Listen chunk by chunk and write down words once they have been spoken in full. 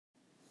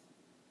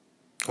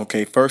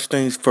Okay, first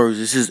things first.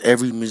 This is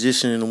every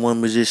musician in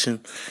one musician.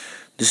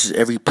 This is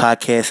every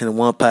podcast in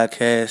one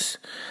podcast.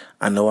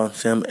 I know I'm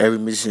saying every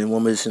musician in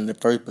one musician in the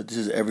first, but this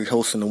is every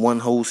host in the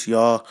one host,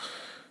 y'all.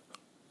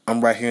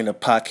 I'm right here in the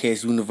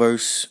podcast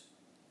universe.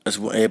 That's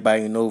what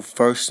everybody know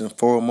first and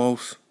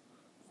foremost.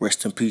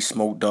 Rest in peace,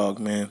 Smoke Dog,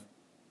 man.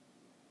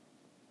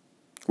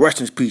 Rest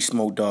in peace,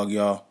 Smoke Dog,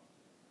 y'all.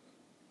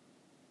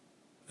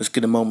 Let's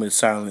get a moment of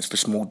silence for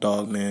Smoke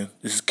Dog, man.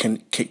 This is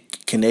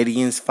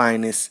Canadians'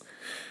 finest.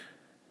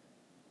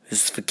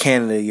 This is for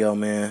Canada, y'all,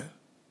 man.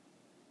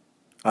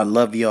 I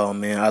love y'all,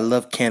 man. I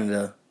love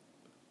Canada.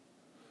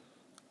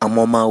 I'm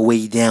on my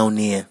way down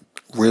there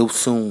real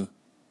soon.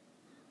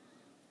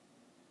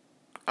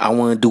 I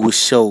want to do a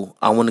show.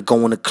 I want to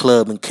go in a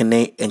club in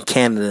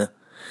Canada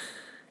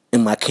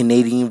in my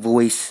Canadian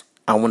voice.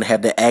 I want to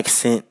have the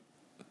accent.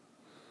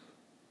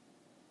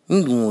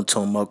 You know what I'm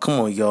talking about. Come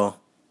on, y'all.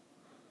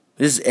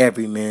 This is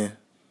every man.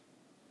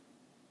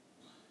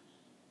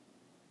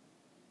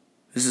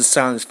 This is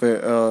silence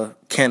for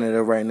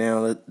Canada right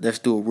now. Let's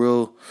do a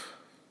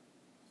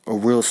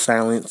real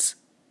silence.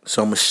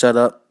 So I'm gonna shut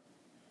up.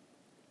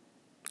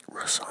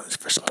 Real silence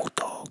for Smoke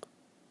Dog.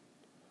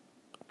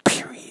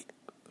 Period.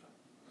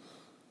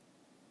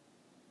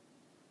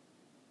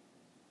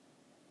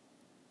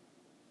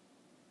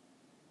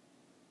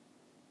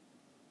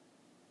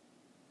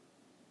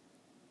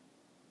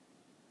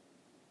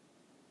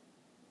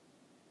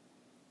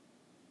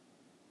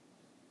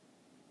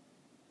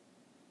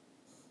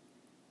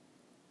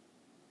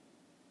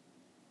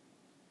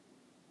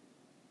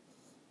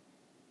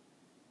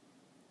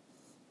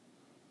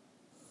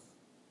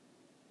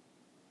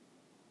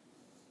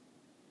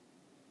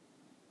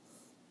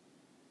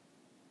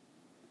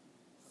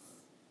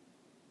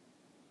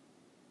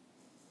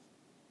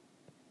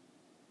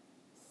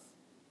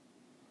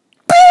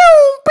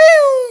 Pew,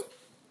 pew,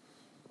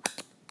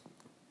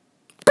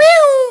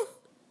 pew,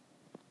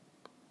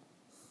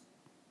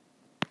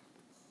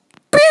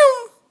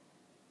 pew.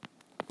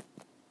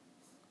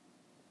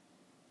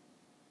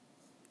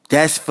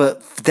 That's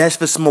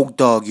for Smoke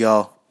Dog,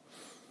 y'all.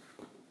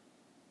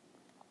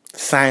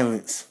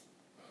 Silence.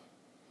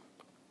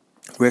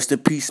 Rest in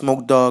peace,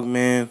 Smoke Dog,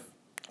 man.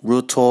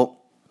 Real talk.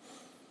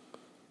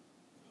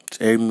 It's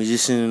every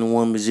musician in the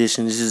one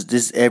musician. This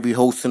is every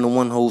host in the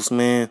one host,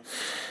 man.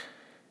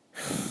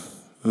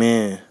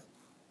 Man.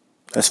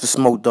 That's for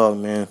Smoke Dog,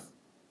 man.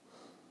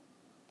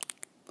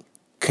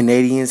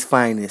 Canadians'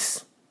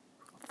 finest.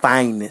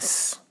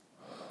 Finest.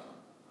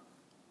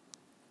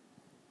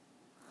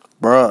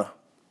 Bruh.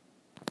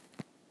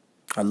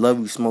 I love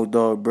you, Smoke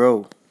Dog,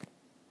 bro.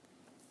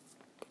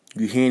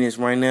 You hearing this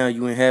right now?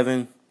 You in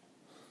heaven?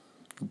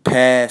 You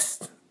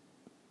passed.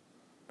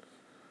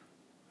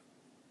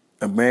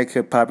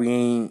 America probably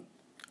ain't,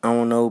 I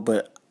don't know,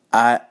 but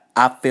I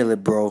feel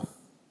it, bro.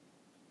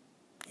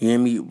 You hear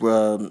me?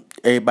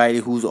 Everybody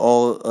who's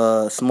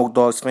all Smoke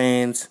Dogs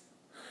fans,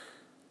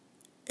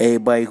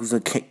 everybody who's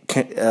in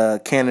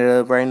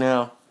Canada right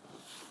now,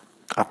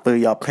 I feel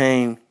y'all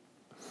pain.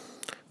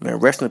 Man,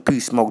 rest in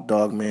peace, Smoke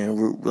Dog,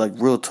 man. Like,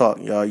 real talk,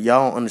 y'all.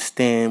 Y'all don't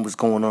understand what's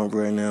going on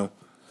right now.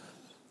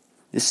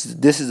 This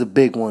is a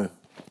big one.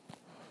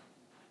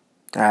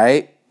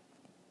 Alright?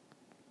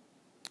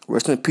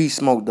 Rest in peace,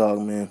 Smoke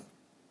Dog, man.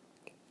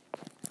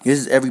 This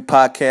is every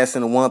podcast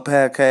in the one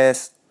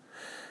podcast.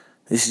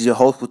 This is your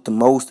host with the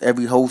most.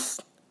 Every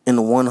host in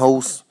the one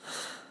host.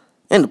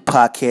 In the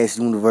podcast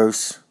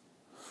universe.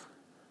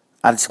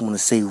 I just want to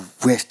say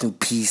rest in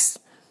peace,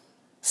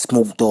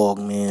 Smoke Dog,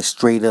 man.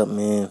 Straight up,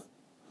 man.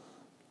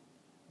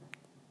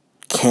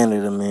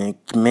 Canada, man.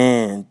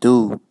 Man,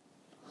 dude.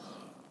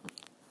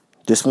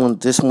 This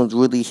one's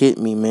really hit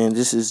me, man.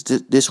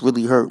 This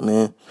really hurt,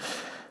 man.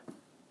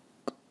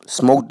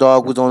 Smoke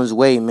Dog was on his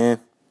way, man.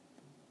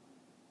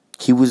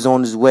 He was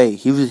on his way.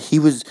 He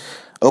was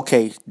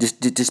okay,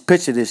 just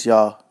picture this,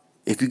 y'all.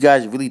 If you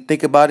guys really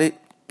think about it,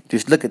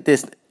 just look at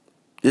this.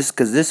 This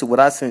is what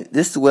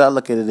I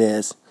look at it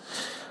as.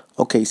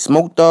 Okay,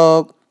 Smoke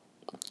Dog.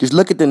 Just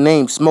look at the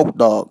name Smoke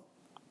Dog.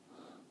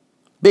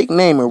 Big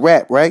name in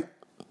rap, right?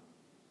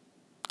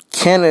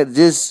 Canada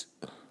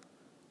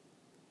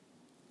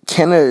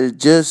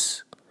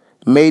just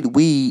made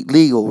weed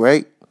legal,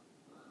 right?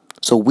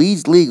 So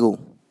weed's legal.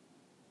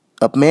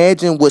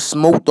 Imagine what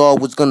Smoke Dog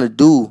was gonna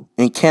do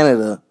in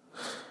Canada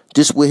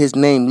just with his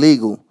name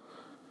legal.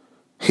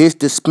 His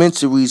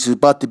dispensaries is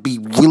about to be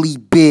really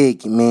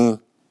big, man.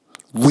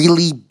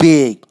 Really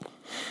big.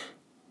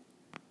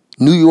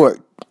 New York,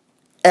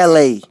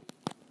 LA,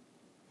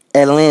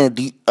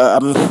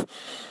 Atlanta,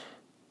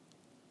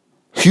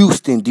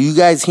 Houston. Do you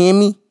guys hear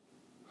me?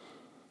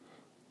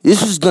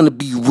 This is gonna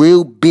be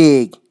real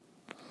big.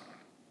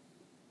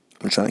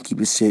 I'm trying to keep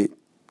this shit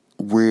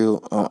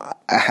real. I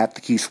have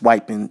to keep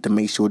swiping to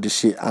make sure this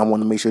shit. I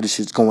want to make sure this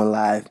shit's going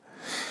live.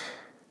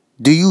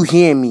 Do you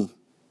hear me?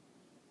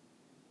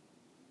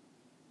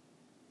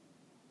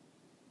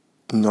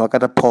 You know, I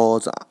gotta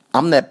pause.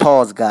 I'm that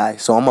pause guy,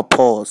 so I'm a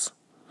pause.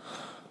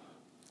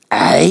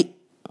 Alright?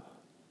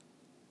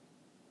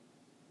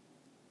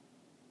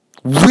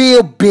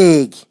 Real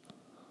big.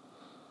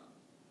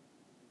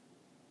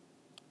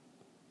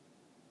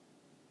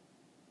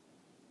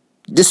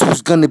 This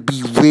was gonna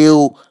be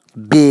real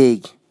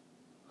big.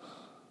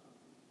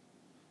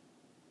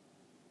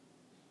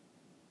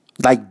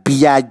 Like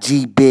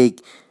B.I.G.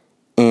 big.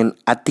 And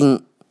I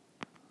think,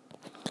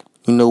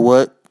 you know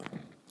what?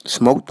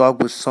 Smoke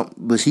Dogg was something,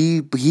 but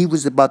he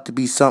was about to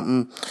be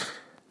something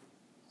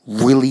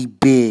really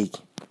big.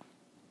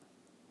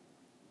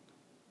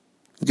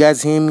 You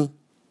guys hear me?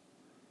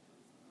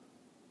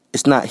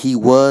 It's not he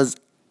was,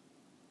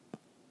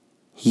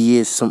 he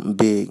is something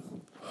big.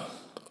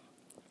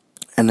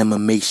 And I'm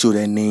gonna make sure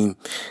that name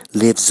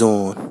lives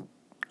on.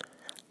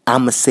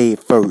 I'm gonna say it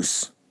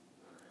first.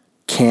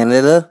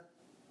 Canada,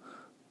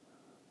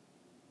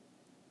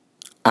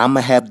 I'm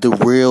gonna have the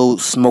real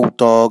Smoke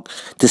Dogg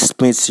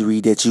dispensary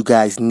that you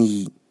guys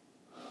need.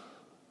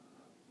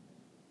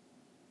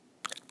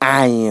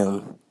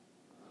 I'm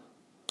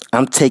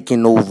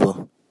taking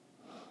over.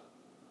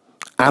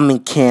 I'm in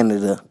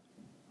Canada.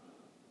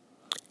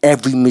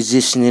 Every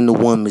musician in the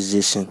one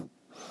musician.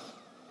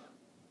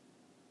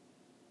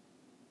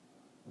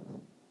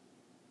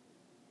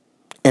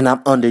 And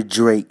I'm under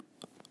Drake.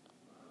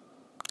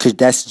 Cause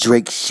that's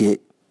Drake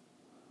shit.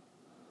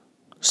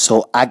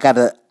 So I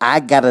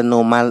gotta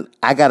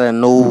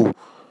know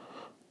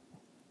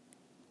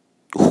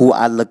who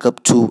I look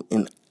up to,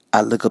 and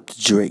I look up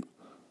to Drake.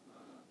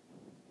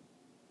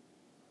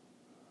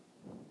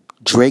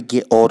 Drake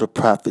get all the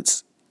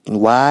profits. And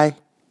why?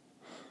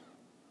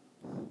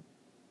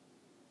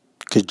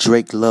 Cause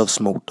Drake loves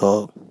Smoke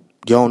Dogg.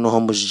 Y'all know how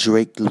much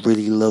Drake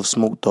really loves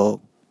Smoke Dogg.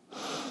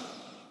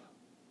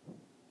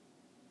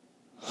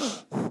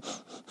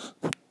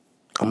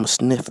 I'ma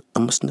sniff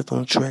on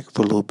the track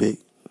for a little bit.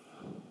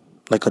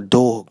 Like a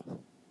dog.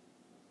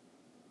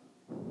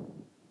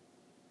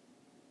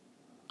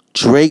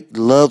 Drake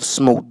loves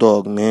Smoke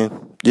Dogg,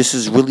 man. This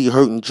is really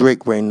hurting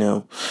Drake right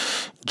now.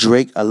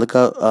 Drake, I look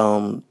out,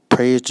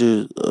 prayers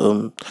to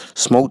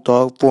Smoke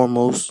Dogg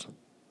foremost.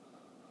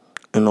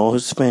 And all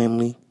his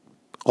family.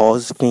 All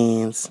his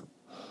fans.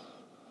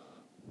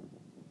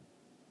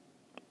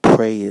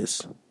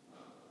 Prayers.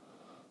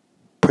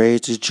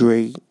 Prayers to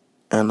Drake.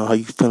 I don't know how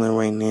you feeling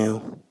right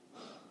now.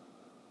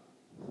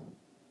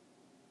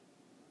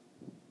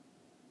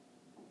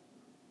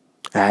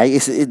 Alright,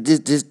 this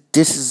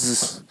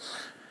is.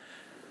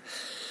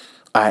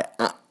 Alright,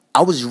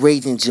 I was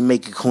raised in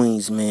Jamaica,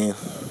 Queens, man.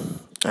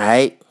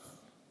 Alright?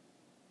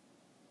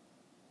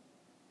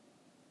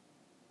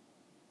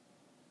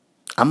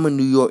 I'm a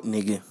New York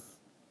nigga.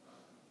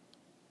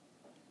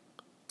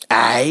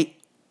 Alright?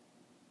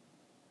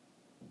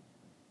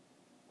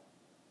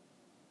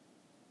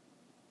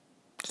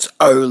 It's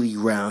early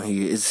around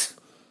here. It's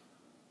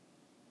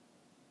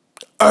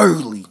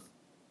early.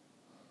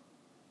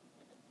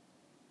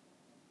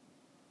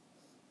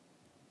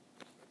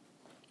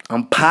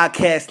 I'm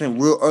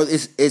podcasting real early.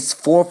 It's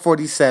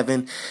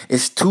 4:47.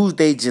 It's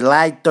Tuesday,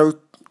 July 3rd.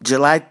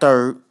 July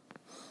 3rd.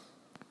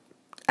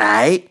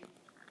 Alright?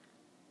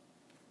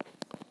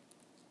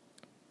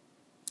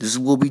 This is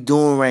what we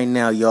doing right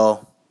now,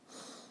 y'all.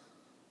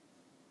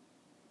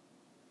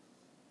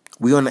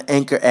 We on the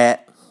Anchor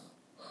app.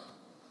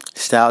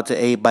 Shout out to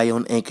everybody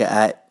on Anchor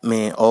app.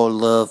 Man, all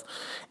love.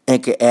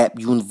 Anchor app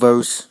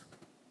universe.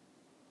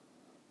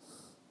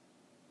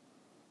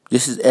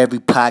 This is every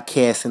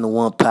podcast in the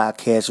one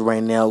podcast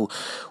right now.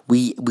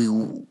 We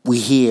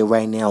here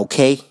right now,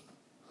 okay?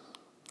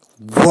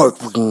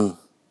 Working.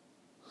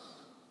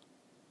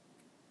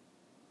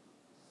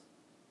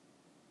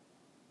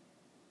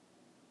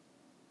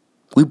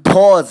 We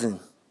pausing.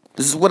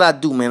 This is what I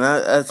do,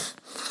 man.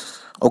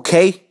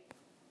 Okay?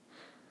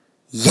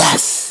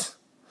 Yes.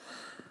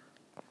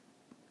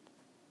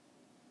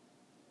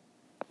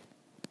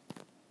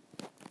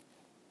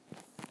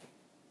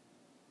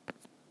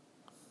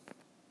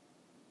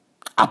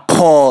 I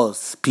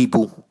pause,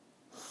 people.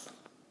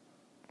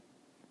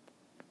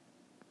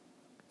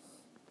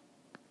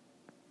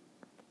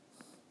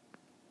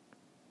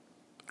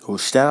 Oh,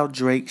 shout out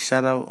Drake.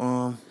 Shout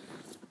out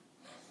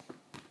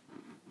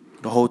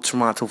the whole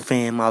Toronto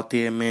fam out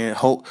there, man.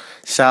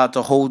 Shout out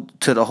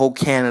to the whole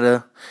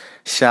Canada.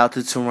 Shout out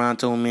to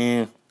Toronto,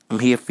 man. I'm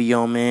here for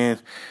y'all, man.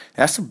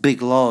 That's a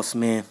big loss,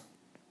 man.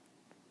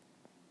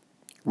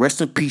 Rest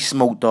in peace,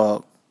 Smoke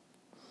Dogg.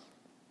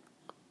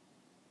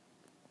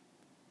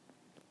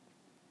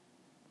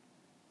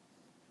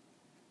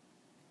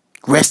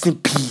 Rest in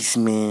peace,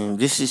 man.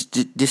 This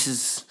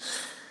is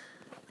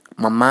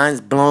my mind's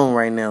blown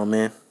right now,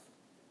 man.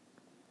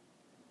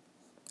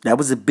 That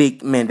was a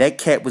big man. That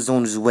cat was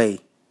on his way.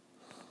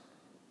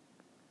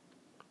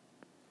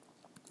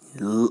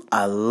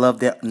 I love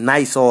that.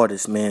 Nice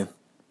artist, man.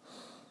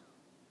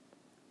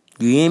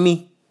 You hear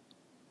me?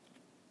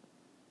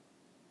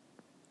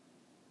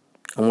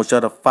 I want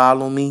y'all to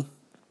follow me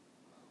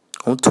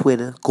on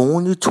Twitter. Go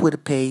on your Twitter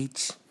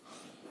page.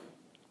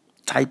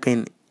 Type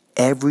in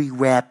every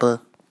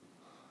rapper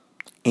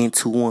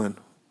into one.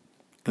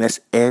 And that's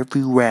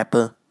every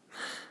rapper.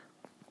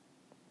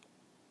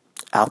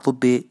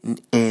 Alphabet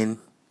and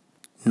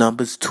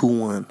numbers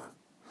 2-1.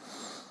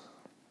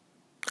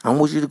 I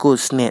want you to go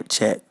to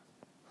Snapchat.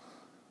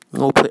 I'm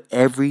going to put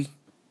every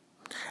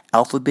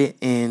Alphabet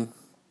N.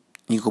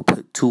 You go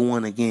put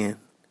 2-1 again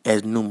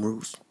as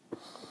numerals.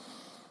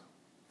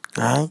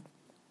 Alright?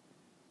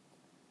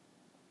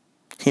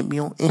 Hit me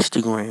on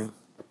Instagram.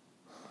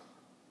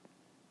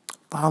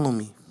 Follow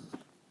me.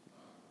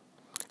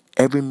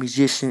 Every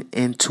musician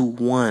into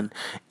one.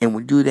 And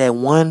we do that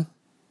one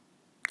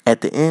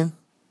at the end,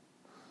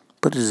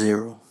 put a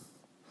 0.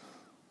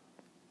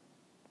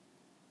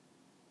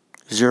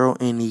 0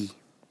 NE.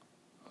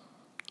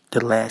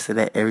 The last of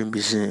that, every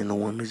musician into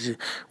one musician.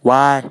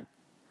 Why?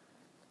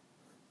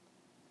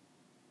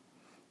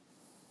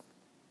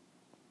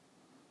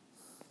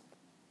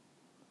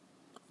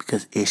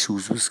 Because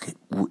issues was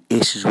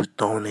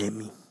thrown at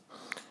me.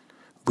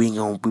 We ain't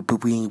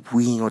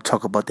gonna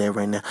talk about that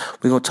right now.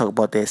 We're gonna talk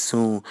about that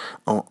soon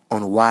on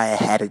why I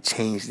had to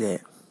change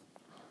that.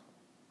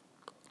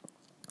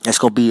 That's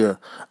gonna be a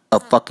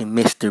fucking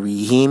mystery,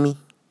 you hear me?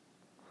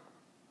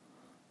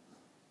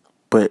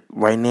 But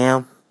right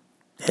now,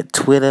 that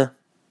Twitter,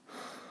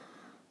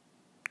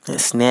 that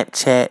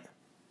Snapchat,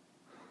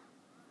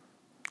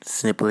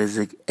 simple as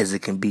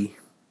it can be.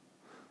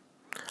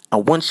 I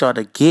want y'all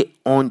to get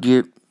on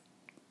your,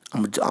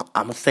 I'm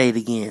gonna say it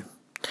again.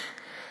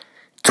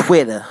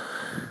 Twitter.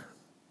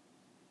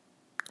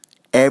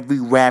 Every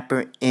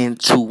rapper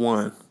into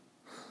one.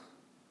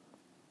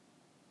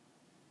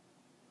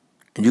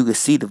 And you can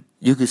see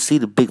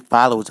the big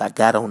followers I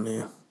got on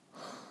there.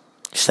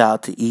 Shout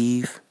out to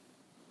Eve.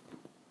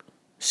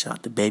 Shout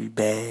out to Baby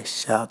Bash.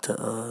 Shout out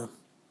to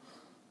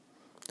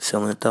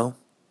Silento.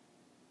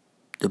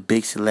 The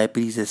big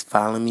celebrities that's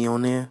following me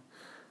on there.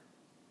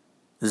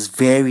 It's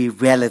very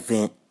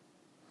relevant.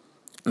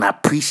 And I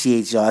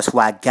appreciate y'all. That's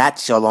why I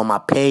got y'all on my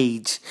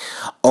page,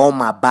 on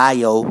my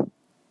bio.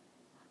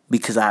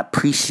 Because I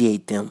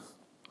appreciate them.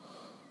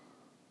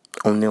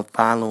 On them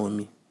following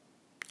me.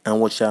 And I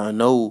want y'all to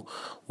know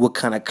what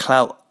kind of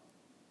clout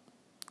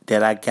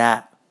that I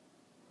got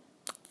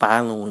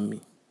following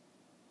me.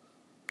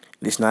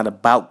 It's not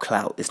about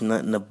clout. It's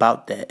nothing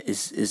about that.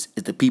 It's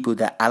the people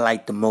that I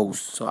like the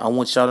most. So I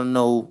want y'all to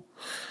know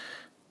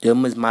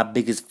them is my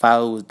biggest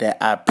followers that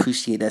I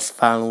appreciate that's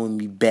following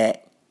me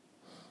back.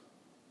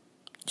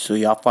 So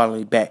y'all follow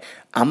me back.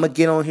 I'm going to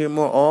get on here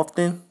more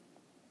often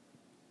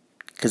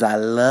because I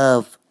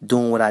love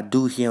doing what I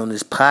do here on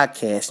this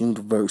podcast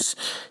universe.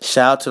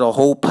 Shout out to the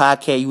whole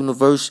podcast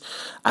universe.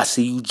 I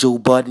see you, Joe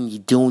Budden. You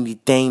doing your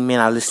thing, man.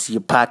 I listen to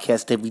your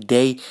podcast every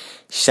day.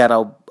 Shout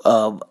out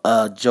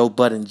Joe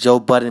Budden. Joe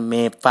Budden,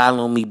 man.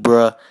 Follow me,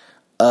 bruh.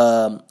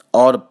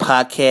 All the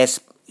podcast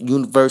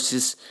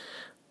universes,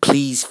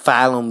 please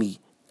follow me.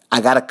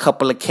 I got a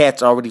couple of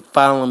cats already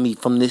following me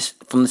from this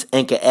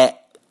Anchor app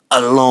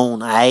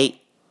alone, alright?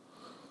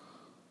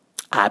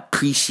 I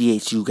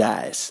appreciate you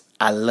guys.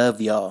 I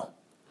love y'all.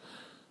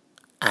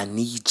 I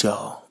need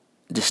y'all.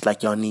 Just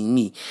like y'all need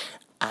me.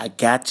 I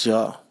got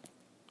y'all.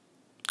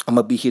 I'm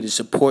gonna be here to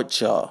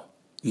support y'all.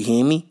 You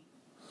hear me?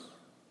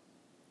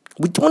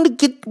 We doing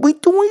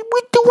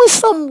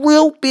something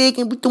real big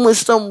and we doing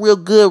something real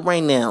good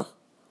right now.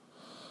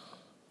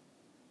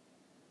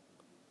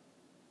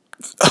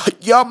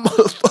 Y'all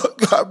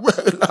motherfuckers, I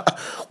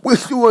realize we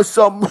doing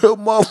something real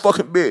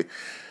motherfucking big.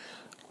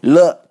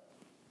 Look.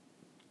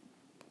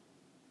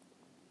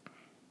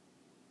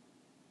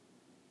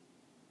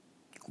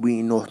 We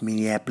in North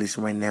Minneapolis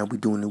right now. We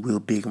doing it real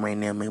big right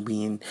now, man.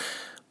 We in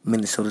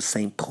Minnesota,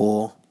 St.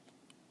 Paul,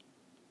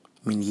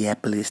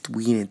 Minneapolis.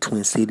 We in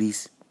Twin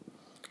Cities.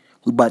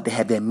 We about to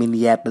have that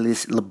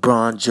Minneapolis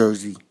LeBron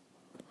jersey.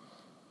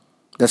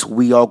 That's what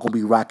we all gonna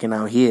be rocking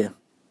out here.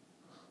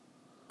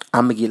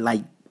 I'm gonna get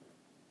like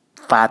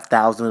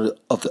 5,000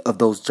 of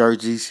those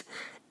jerseys,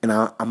 and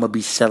I'm gonna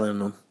be selling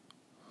them.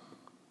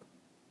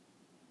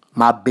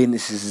 My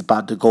business is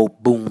about to go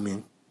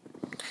booming.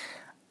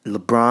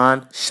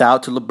 LeBron, shout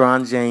out to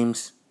LeBron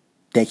James.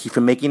 Thank you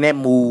for making that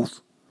move.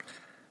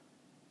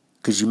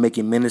 Because you're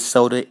making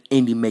Minnesota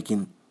and you're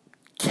making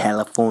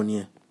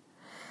California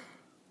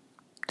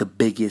the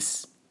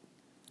biggest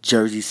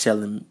jersey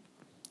selling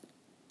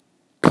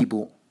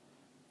people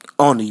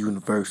on the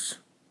universe.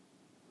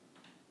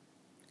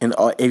 And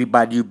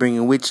everybody you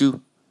bringing with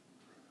you,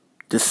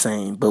 the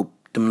same. But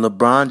them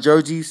LeBron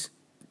jerseys,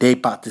 they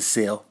about to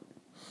sell.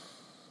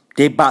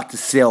 They about to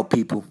sell,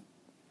 people.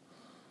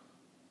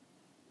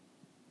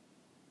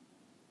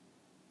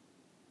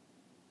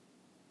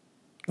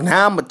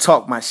 Now I'm going to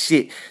talk my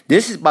shit.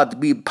 This is about to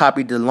be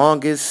probably the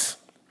longest.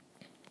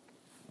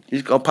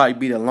 It's going to probably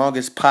be the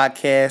longest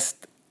podcast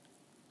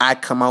I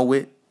come out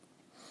with.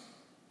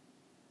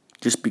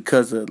 Just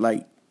because of,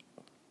 like,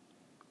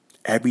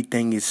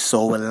 everything is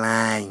so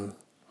aligned.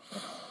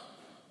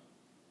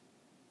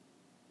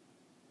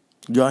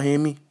 Y'all hear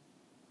me?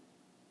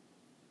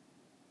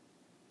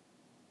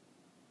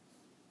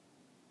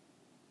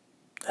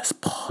 Let's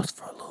pause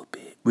for a little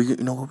bit.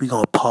 You know what? We're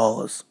going to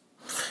pause.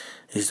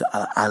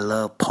 I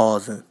love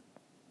pausing.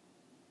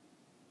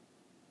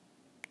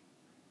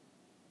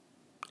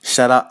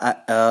 Shout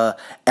out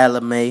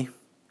LMA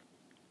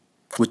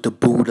with the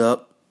boot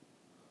up.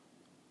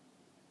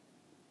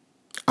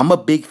 I'm a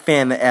big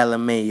fan of Ella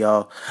May,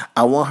 y'all.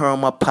 I want her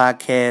on my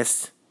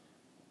podcast.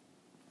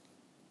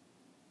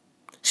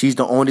 She's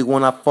the only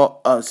one I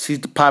follow. She's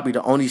probably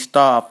the only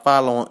star I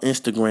follow on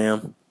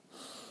Instagram.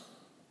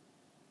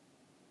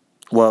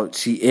 Well,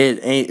 she is.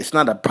 It's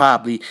not a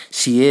probably.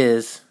 She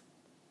is.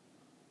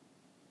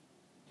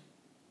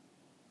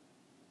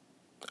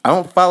 I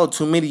don't follow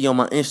too many on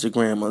my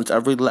Instagram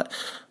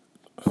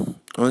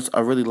unless I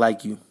really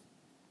like you.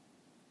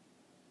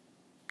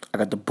 I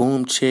got the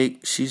Boom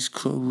chick. She's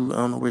cool. I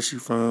don't know where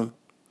she's from,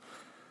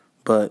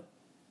 but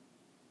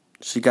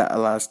she got a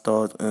lot of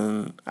stars,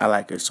 and I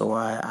like her. So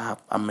I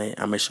made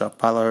sure I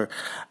follow her.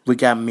 We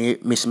got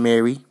Miss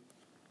Mary,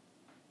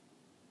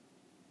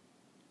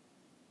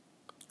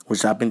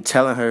 which I've been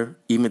telling her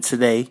even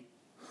today.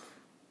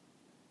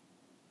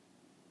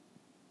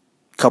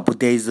 A couple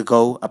days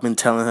ago, I've been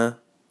telling her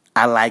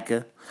I like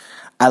her,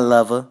 I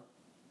love her.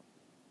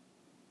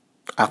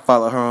 I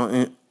follow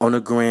her on the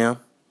gram,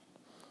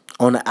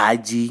 on the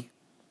IG.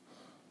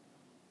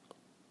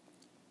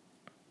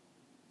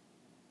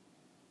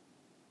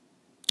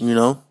 You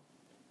know?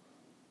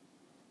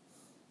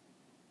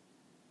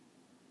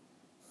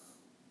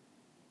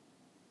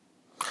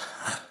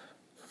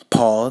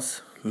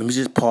 Pause. Let me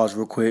just pause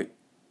real quick.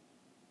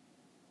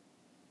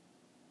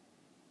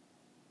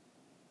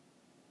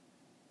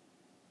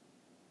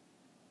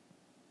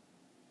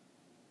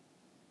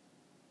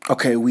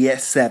 Okay, we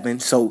at 7.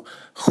 So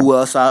who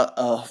else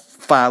I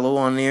follow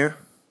on there?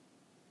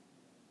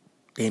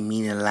 They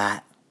mean a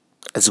lot.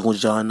 I just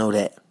want y'all to know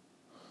that.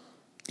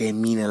 They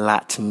mean a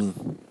lot to me.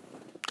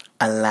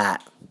 A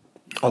lot.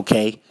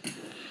 Okay?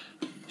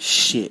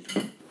 Shit.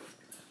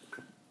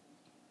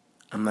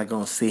 I'm not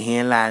gonna sit here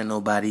and lie to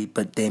nobody,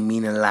 but they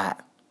mean a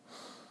lot.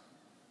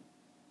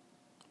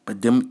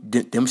 But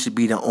them should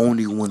be the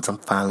only ones I'm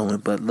following.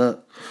 But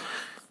look,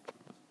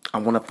 I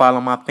want to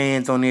follow my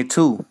fans on there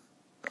too.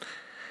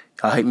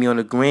 Y'all hit me on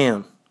the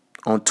gram.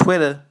 On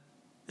Twitter,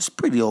 it's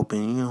pretty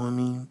open, you know what I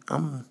mean?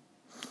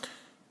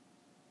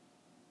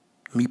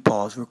 Let me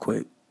pause real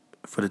quick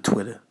for the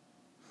Twitter.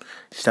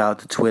 Shout out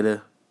to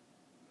Twitter.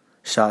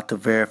 Shout out to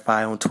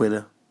Verify on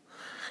Twitter.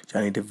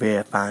 Y'all need to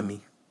verify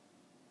me.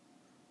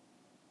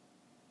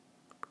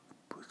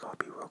 We're gonna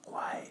be real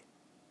quiet.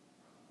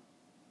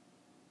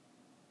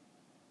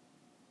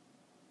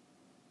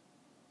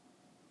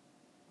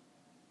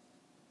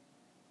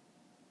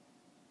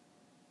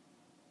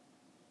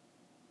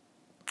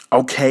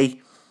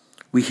 Okay,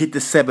 we hit the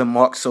 7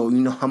 mark, so you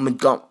know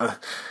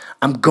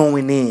I'm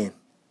going in.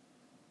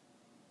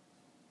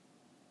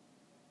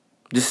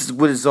 This is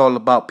what it's all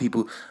about,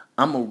 people.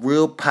 I'm a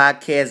real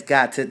podcast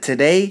guy.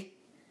 Today,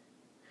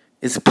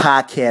 it's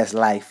podcast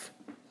life.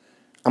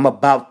 I'm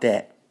about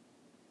that.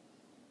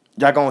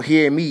 Y'all gonna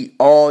hear me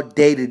all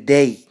day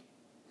today.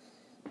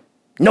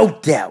 No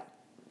doubt.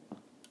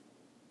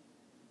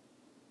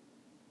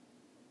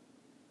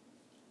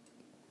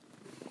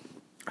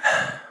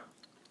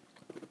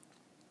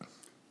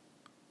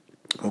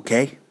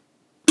 Okay?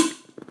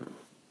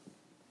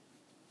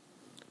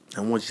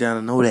 I want y'all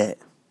to know that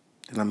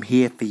I'm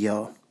here for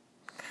y'all.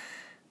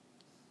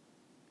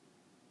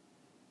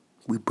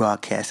 We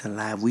broadcasting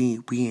live. We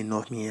in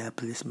North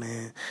Minneapolis,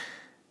 man.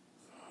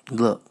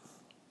 Look.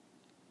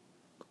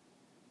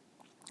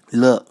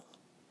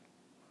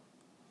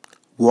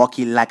 Walk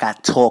it like I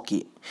talk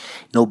it.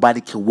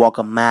 Nobody can walk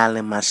a mile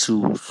in my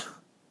shoes.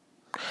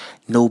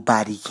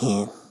 Nobody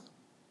can.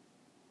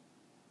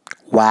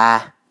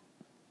 Why?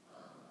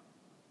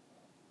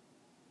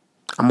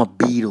 I'm a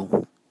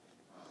Beatle.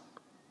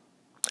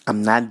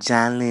 I'm not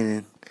John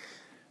Lennon,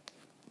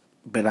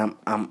 but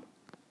I'm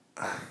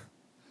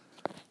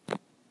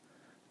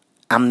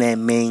that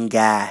main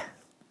guy.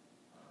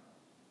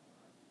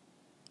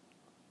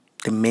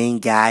 The main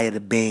guy of the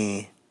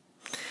band.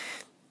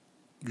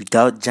 You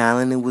thought John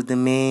Lennon was the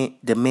main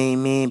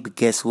man, but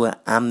guess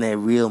what? I'm that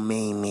real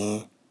main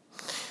man.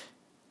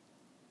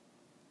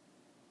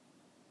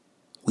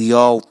 We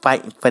all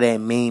fighting for that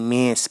main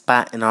man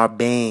spot in our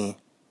band.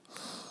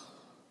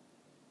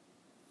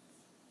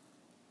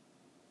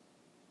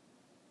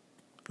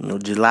 You know,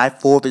 July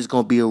 4th is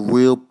going to be a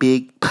real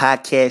big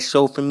podcast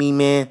show for me,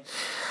 man.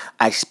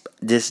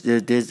 There's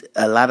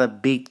a lot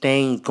of big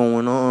things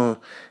going on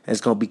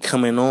that's going to be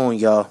coming on,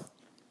 y'all.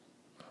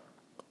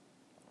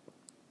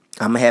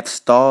 I'm going to have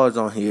stars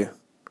on here.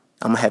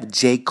 I'm going to have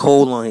J.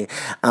 Cole on here.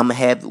 I'm going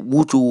to have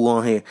Wutu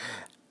on here.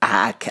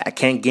 I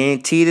can't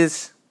guarantee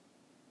this.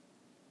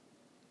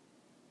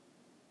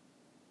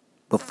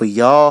 But for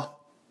y'all,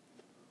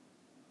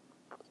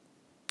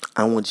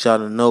 I want y'all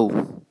to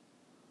know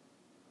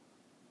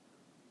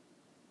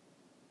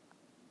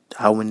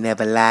I would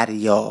never lie to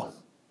y'all.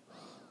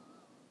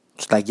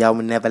 Just like y'all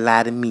would never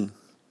lie to me.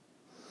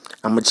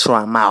 I'm going to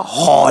try my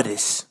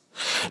hardest,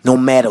 no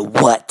matter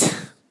what.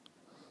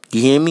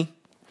 You hear me?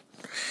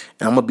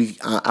 And I'm going to be,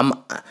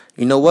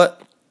 you know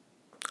what?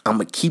 I'm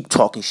going to keep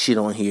talking shit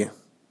on here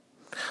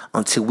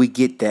until we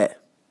get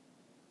that.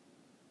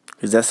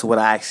 Because that's what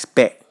I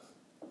expect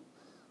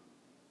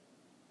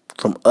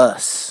from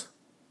us.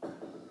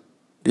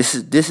 This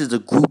is the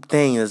group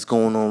thing that's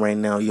going on right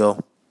now,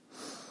 yo.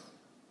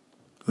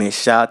 Man,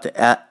 shout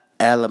out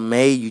to Ala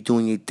May. You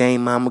doing your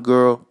thing, mama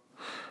girl.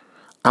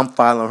 I'm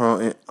following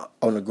her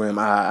on the gram.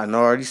 I know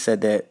I already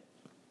said that.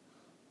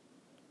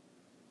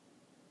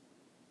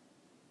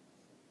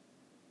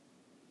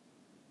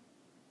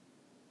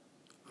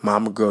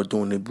 Mama girl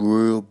doing it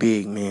real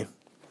big, man.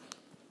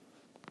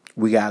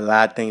 We got a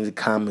lot of things in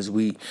common.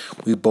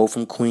 We both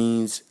from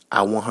Queens.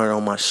 I want her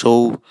on my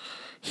show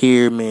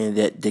here, man.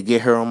 That to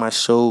get her on my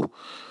show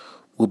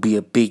will be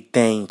a big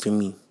thing for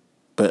me.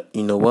 But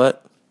you know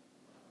what?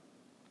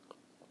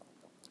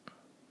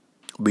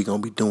 We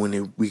gonna be doing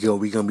it. We gonna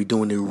be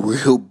doing it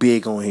real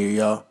big on here,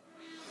 y'all.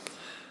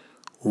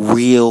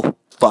 Real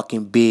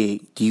fucking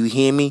big. Do you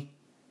hear me?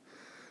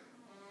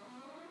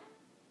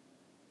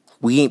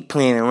 We ain't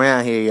playing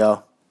around here,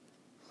 y'all.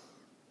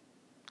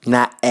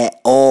 Not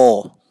at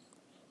all.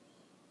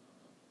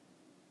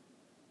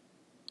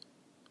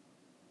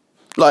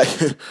 Like,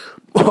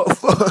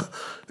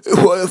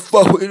 motherfucker, what the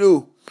fuck we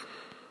do?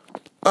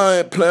 I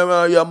ain't playing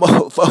around, y'all,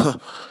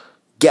 motherfucker.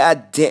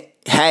 God damn.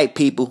 Hey,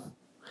 people.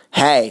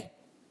 Hey,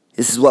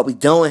 this is what we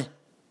doing.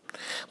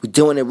 We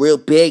doing it real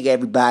big,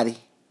 everybody.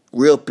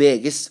 Real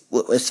big. It's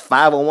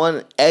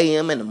 5:01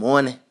 a.m. in the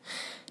morning.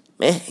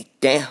 Man,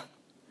 damn.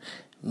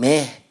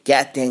 Man,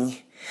 god dang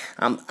it.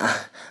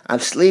 I'm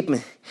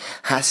sleeping.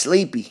 I'm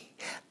sleepy.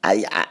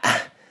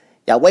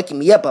 Y'all waking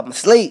me up. I'm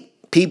asleep,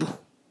 people.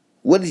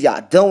 What is y'all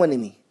doing to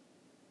me?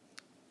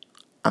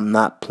 I'm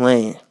not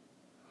playing.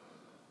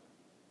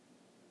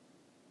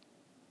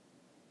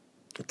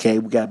 Okay,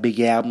 we got big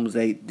albums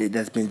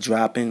that's been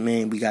dropping,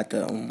 man. We got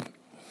the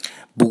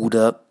Booed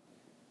Up.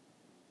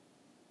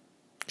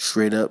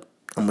 Straight up.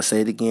 I'm gonna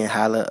say it again.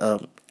 Holla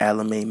up,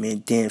 Ala May,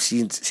 man. Damn,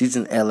 she's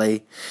in LA.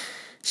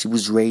 She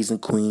was raised in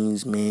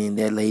Queens, man.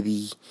 That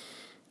lady,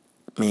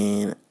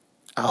 man,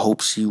 I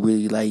hope she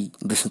really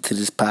listen to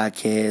this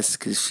podcast,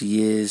 because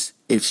she is.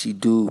 If she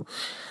do,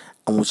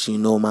 I want you to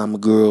know, mama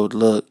girl,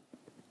 look,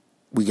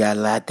 we got a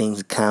lot of things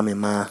in common,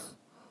 ma.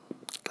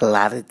 A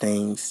lot of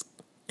things.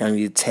 Y'all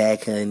need to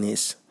tag her in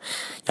this.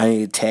 Y'all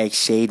need to tag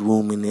Shade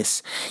Room in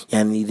this.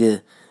 Y'all need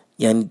to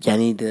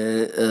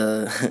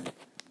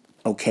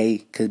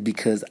okay,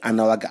 because I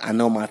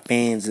know my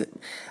fans.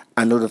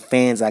 I know the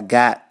fans I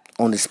got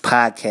on this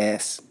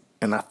podcast,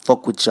 and I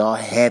fuck with y'all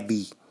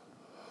heavy.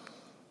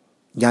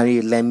 Y'all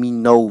need to let me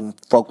know and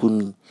fuck with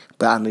me.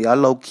 But I know y'all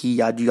low key,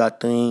 y'all do y'all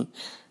thing.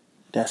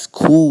 That's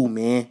cool,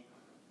 man.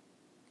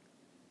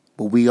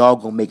 But we all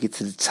gonna make it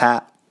to the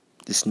top.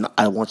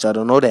 I want y'all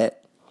to know that.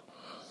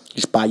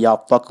 Just by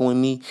y'all fucking with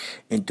me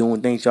and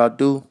doing things y'all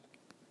do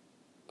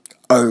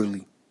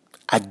early.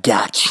 I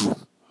got you.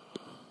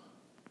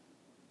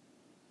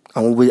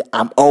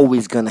 I'm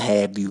always gonna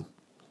have you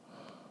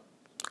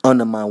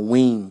under my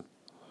wing.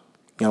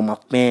 Y'all my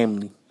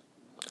family.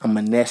 I'm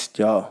gonna nest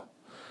y'all.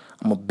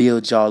 I'm gonna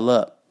build y'all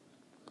up,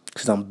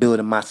 because I'm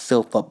building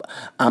myself up.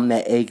 I'm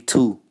that egg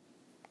too.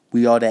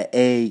 We all that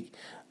egg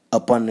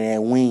up under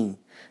that wing.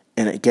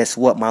 And guess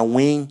what? My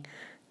wing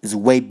is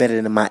way better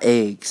than my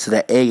egg. So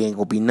that egg ain't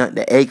gonna be nothing.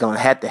 The egg gonna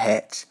have to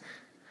hatch.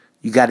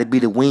 You gotta be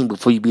the wing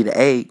before you be the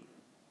egg.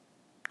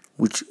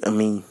 Which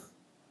you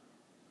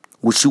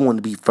want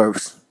to be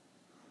first.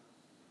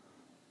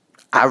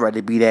 I'd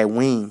rather be that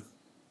wing.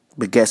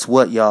 But guess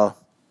what, y'all?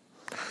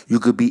 You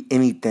could be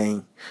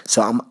anything.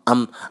 So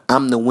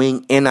I'm the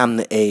wing and I'm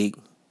the egg.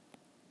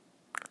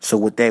 So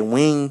with that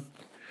wing,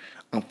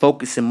 I'm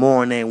focusing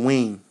more on that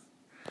wing.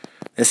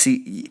 And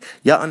see,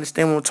 y'all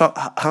understand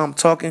how I'm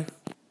talking?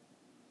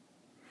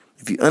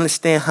 If you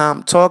understand how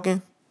I'm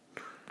talking,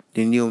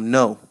 then you'll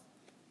know.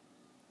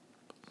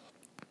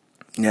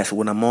 And that's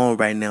what I'm on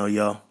right now,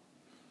 y'all.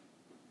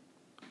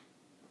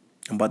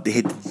 I'm about to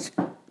hit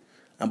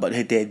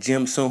that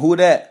gym soon. Who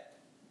that?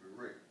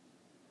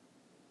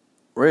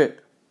 Rick.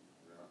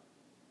 Yeah.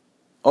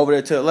 Over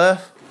there to the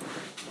left?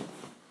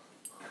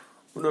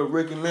 What up,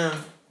 Ricky, man?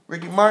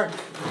 Ricky Martin?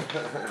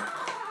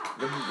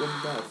 Let me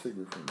buy a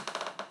cigarette from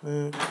you.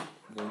 Man.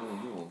 No,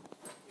 you won't.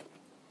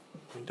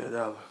 Give me that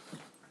dollar.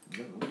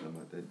 No, I'm talking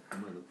about that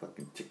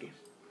motherfucking chicken.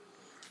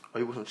 Oh,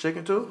 you want some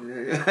chicken too?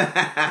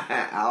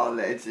 Yeah. All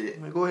that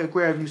shit. Man, go ahead,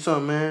 grab you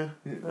something, man.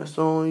 Yeah. That's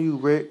on you,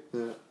 Rick.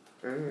 Yeah.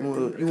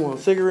 You want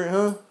a cigarette,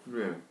 huh?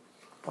 Yeah.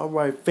 All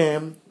right,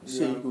 fam.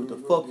 See what the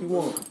fuck you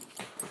want.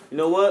 You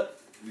know what?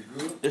 You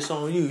good? It's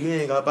on you. You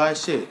ain't gotta buy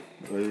shit.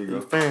 There you go.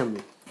 Your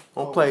family.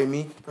 Don't play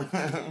me.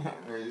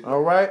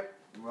 All right?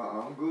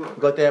 Well, I'm good.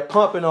 Got that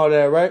pump and all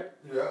that, right?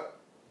 Yeah.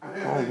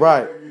 All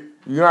right.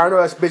 You already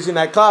know that bitch in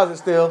that closet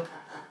still.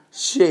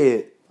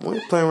 Shit. We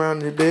ain't playing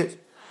around with this bitch.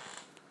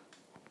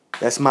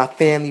 That's my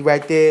family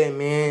right there,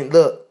 man.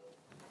 Look.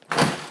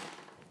 I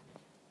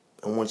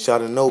want y'all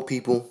to know,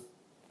 people.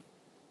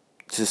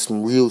 Just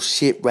some real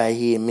shit right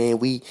here, man.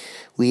 We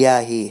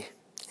out here.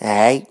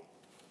 Alright?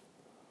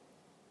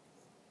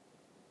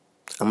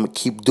 I'm gonna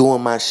keep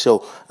doing my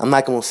show. I'm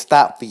not gonna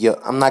stop for you.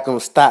 I'm not gonna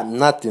stop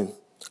nothing.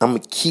 I'm gonna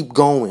keep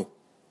going.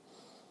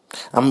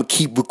 I'm gonna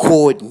keep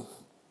recording.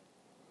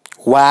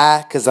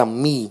 Why? Because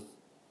I'm me.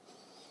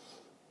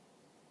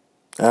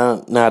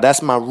 Now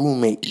that's my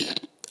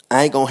roommate.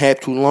 I ain't gonna have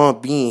too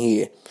long being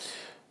here.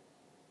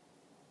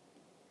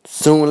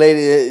 Soon later,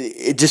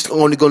 it just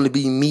only gonna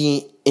be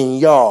me and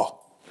y'all.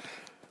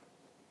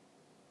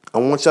 I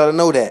want y'all to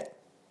know that.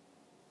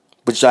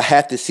 But y'all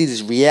have to see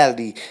this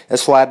reality.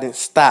 That's why I didn't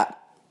stop.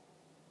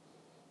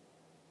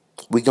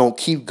 We gonna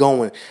keep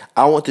going.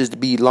 I want this to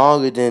be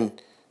longer than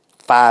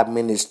 5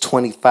 minutes,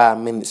 25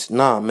 minutes.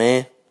 Nah,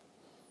 man.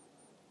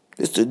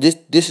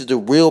 This is the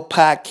real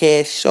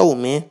podcast show,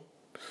 man.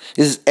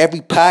 This is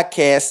every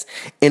podcast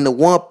in the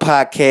one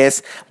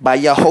podcast by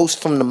your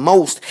host from the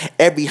most.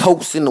 Every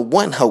host in the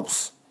one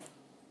host.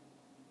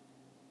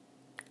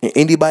 And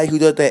anybody who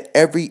does that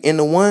every in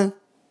the one,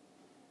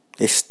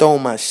 they stole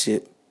my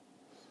shit.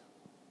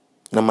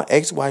 Now my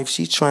ex-wife,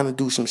 she's trying to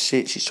do some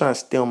shit. She's trying to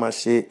steal my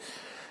shit.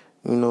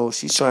 You know,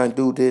 she's trying to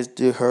do this,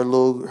 do her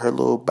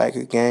little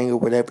biker gang or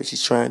whatever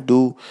she's trying to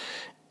do,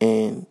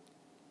 and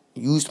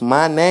use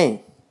my name.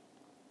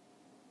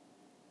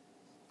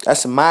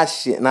 That's my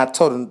shit. And I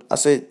told her, I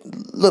said,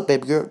 look,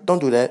 baby girl, don't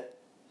do that.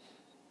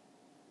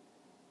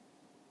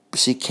 But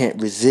she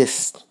can't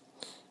resist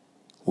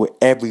what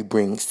Every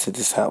brings to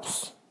this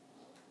house.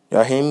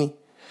 Y'all hear me?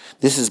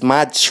 This is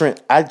my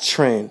trend. I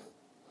trend.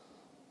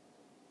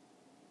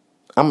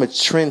 I'm a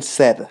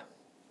trendsetter.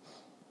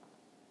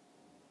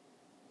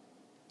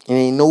 And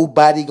ain't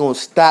nobody gonna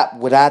stop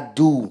what I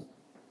do.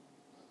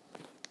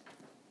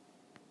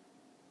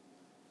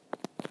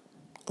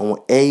 I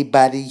want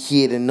everybody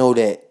here to know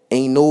that.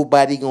 Ain't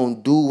nobody gonna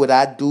do what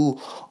I do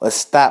or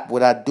stop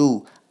what I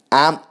do.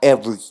 I'm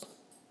Every.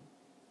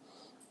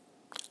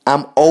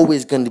 I'm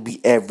always gonna be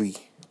Every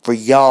for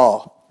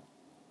y'all.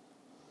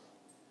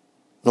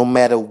 No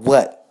matter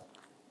what.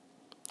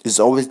 It's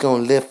always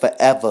gonna live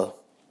forever.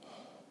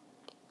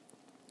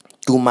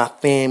 Through my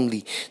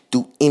family,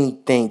 through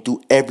anything,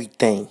 through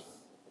everything.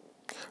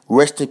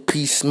 Rest in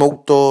peace,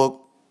 Smoke Dog.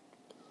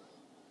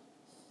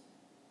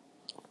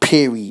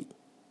 Period.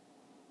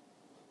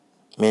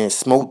 Man,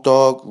 Smoke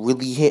Dog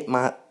really hit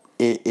my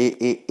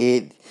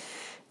it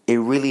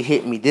really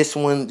hit me. This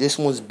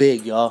one's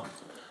big, y'all.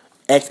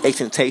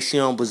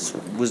 XXXTentacion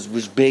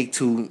was big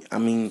too. I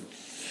mean,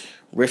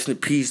 rest in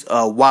peace,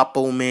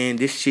 Wapo, man.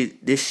 This shit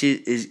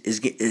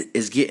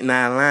is getting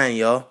out of line,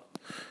 y'all.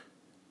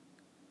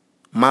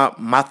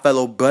 My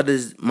fellow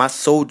brothers, my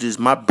soldiers,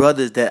 my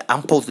brothers that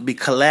I'm supposed to be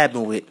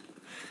collabing with.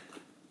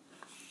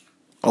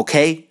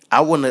 Okay? I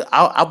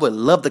would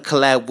love to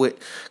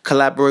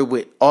collaborate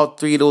with all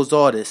three of those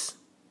artists.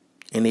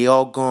 And they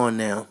all gone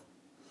now.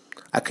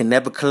 I can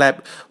never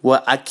collab.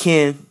 Well, I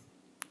can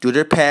do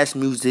their past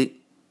music.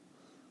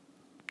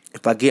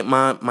 If I get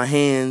my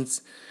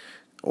hands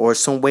or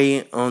some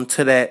way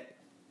onto that.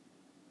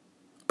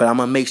 But I'm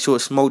gonna make sure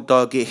Smoke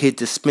Dog get his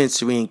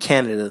dispensary in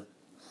Canada.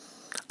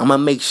 I'm going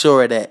to make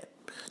sure of that.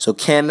 So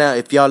Canada,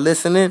 if y'all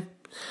listening,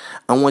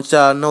 I want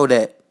y'all to know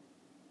that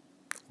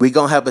we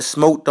going to have a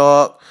Smoke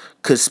Dog,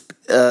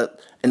 and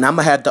I'm going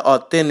to have the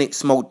authentic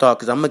Smoke Dog,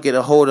 because I'm going to get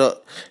a hold of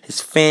his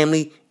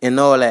family and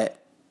all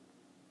that.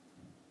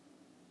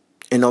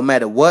 And no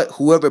matter what,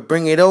 whoever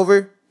bring it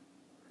over,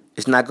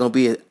 it's not going to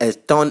be as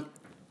done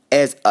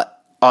as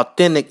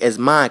authentic as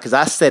mine, because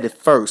I said it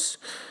first.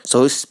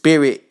 So his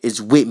spirit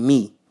is with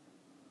me.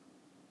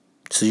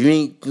 So you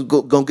ain't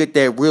gonna get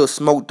that real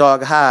Smoke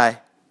Dog high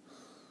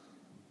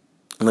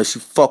unless you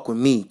fuck with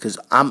me. Cause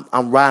I'm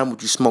riding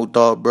with you, Smoke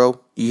Dog, bro.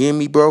 You hear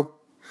me, bro?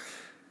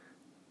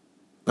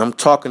 I'm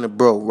talking to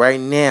bro right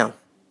now.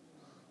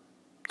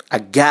 I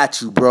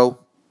got you, bro.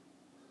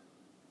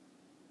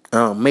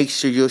 Make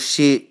sure your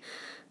shit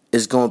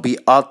is gonna be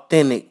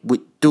authentic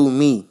through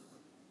me.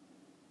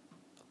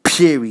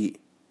 Period.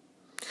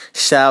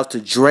 Shout out to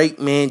Drake,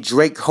 man.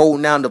 Drake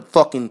holding down the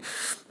fucking...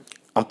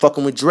 I'm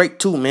fucking with Drake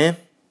too, man.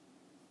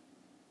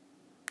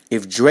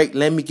 If Drake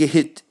let me get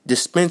his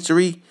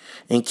dispensary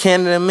in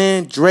Canada,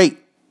 man, Drake,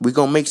 we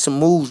gonna make some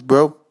moves,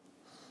 bro.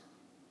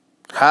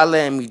 Holla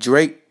at me,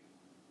 Drake.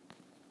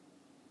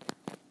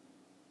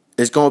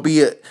 It's gonna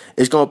be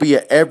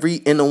a Every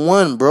in the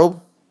one,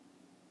 bro.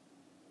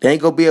 They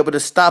ain't gonna be able to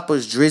stop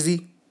us,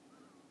 Drizzy.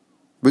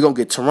 We gonna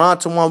get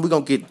Toronto on. We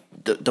gonna get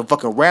the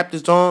fucking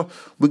Raptors on.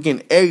 We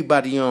getting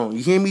everybody on.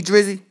 You hear me,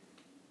 Drizzy?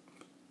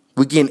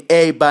 We getting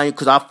everybody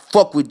because I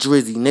fuck with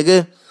Drizzy,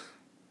 nigga.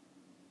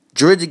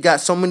 Drizzy got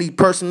so many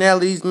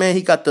personalities, man.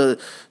 He got the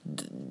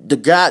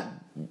guy,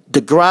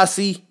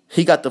 Degrassi.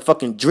 He got the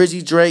fucking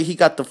Drizzy Drake. He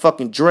got the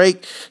fucking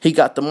Drake. He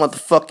got the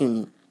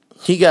motherfucking...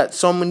 He got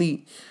so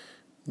many...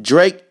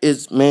 Drake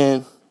is,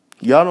 man...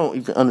 Y'all don't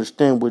even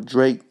understand what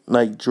Drake...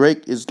 Like,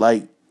 Drake is,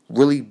 like,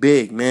 really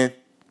big, man.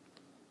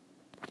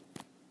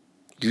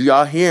 Do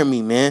y'all hear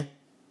me, man?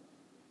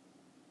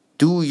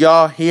 Do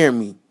y'all hear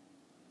me?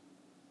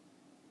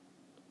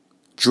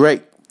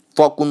 Drake,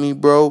 fuck with me,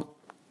 bro.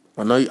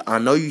 I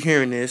know you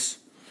hearing this.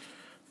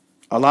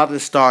 A lot of the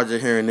stars are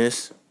hearing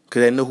this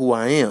because they know who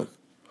I am.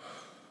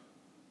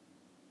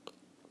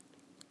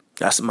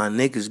 That's my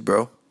niggas,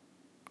 bro.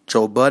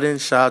 Joe Budden,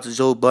 shout out to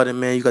Joe Budden,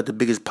 man. You got the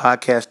biggest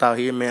podcast out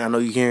here, man. I know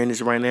you hearing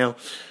this right now.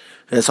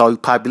 That's all you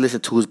probably listen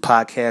to is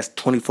podcast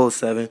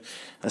 24/7.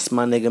 That's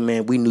my nigga,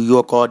 man. We New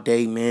York all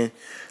day, man.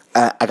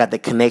 I got the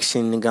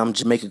connection, nigga. I'm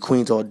Jamaica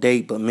Queens all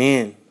day, but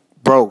man,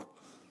 bro,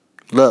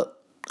 look,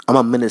 I'm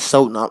a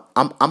Minnesotan.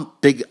 I'm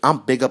big. I'm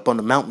big up on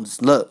the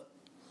mountains. Look,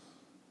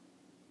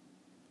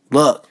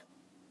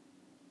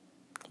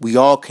 we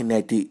all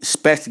connected,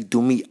 especially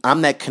through me.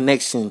 I'm that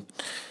connection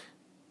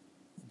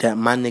that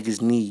my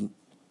niggas need.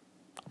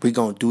 We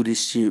gonna do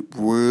this shit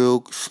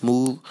real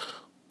smooth,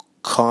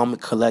 calm,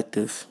 and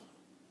collective.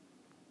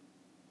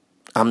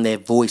 I'm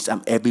that voice.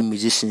 I'm every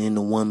musician in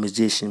the one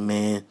musician,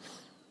 man.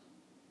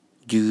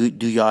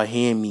 Do y'all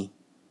hear me?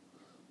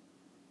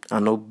 I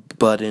know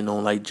Budden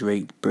don't like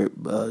Drake.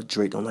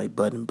 Drake don't like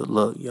Budden, but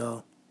look,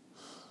 y'all.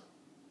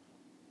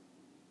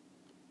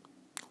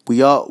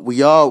 We all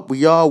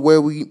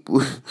where we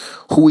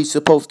who we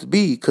supposed to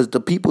be, cause the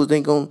peoples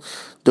ain't gonna,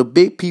 the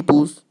big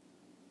peoples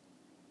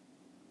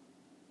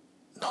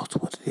knows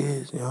what it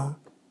is, yo.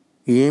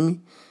 You hear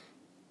me?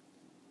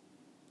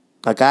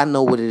 Like I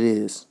know what it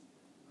is,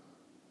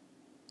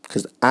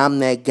 cause I'm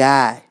that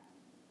guy.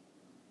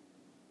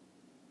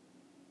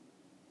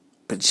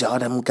 But y'all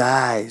them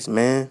guys,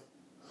 man.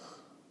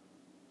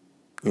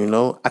 You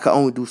know, I can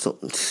only do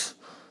something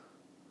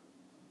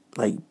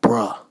like,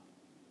 bruh.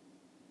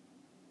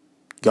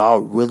 Y'all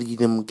really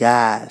them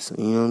guys.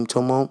 You know what I'm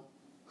talking about?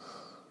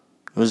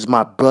 Them is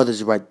my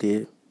brothers right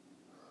there.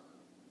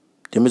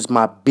 Them is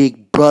my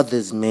big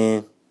brothers,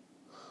 man.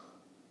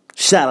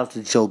 Shout out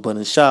to Joe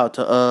Budden. Shout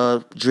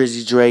out to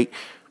Drizzy Drake.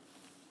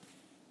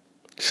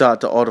 Shout out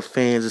to all the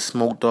fans of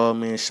Smoke Dogg,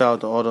 man. Shout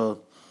out to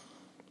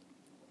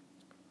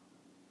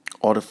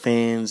all the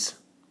fans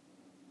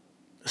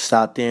that's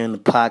out there in the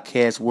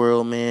podcast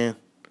world, man.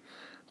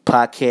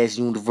 Podcast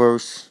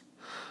universe.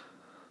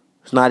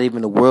 It's not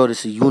even a world,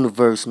 it's a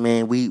universe,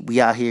 man. We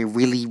out here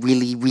really,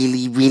 really,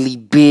 really, really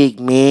big,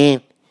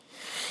 man.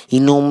 You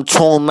know what I'm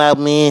talking about,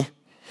 man?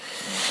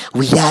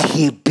 We out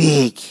here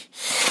big.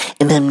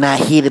 And I'm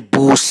not here to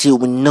bullshit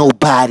with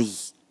nobody.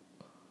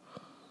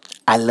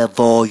 I love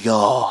all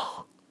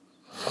y'all.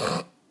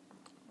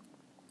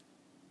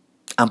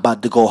 I'm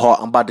about to go hard.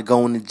 I'm about to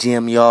go in the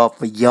gym, y'all,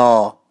 for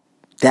y'all.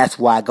 That's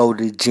why I go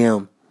to the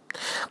gym.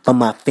 For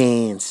my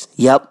fans.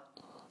 Yep.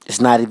 It's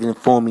not even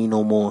for me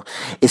no more.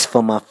 It's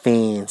for my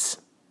fans.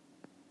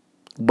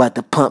 About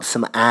to pump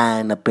some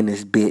iron up in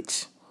this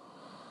bitch.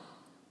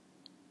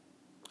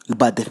 We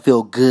about to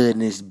feel good in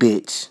this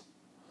bitch.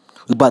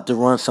 We about to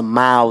run some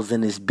miles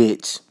in this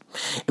bitch.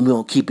 And we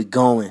gonna keep it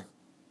going.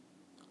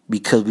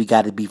 Because we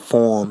gotta be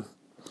formed.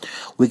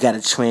 We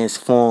gotta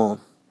transform.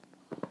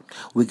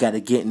 We gotta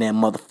get in that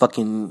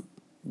motherfucking,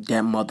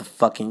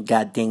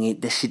 god dang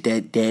it, that shit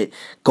that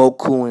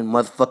Goku and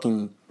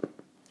motherfucking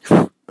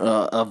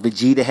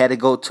Vegeta had to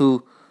go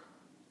to.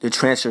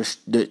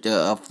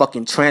 The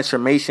fucking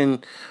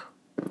transformation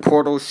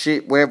portal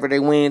shit, wherever they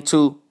went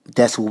into.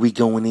 That's what we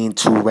going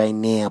into right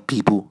now,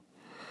 people.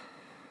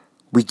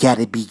 We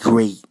gotta be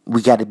great.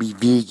 We gotta be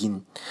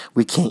vegan.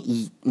 We can't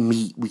eat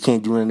meat. We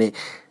can't do none of that.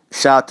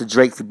 Shout out to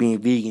Drake for being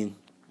vegan.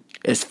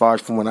 As far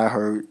as from what I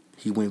heard,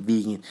 he went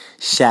vegan.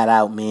 Shout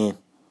out, man.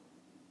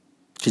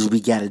 Cause we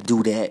gotta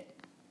do that.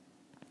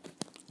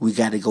 We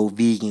gotta go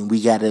vegan.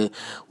 We gotta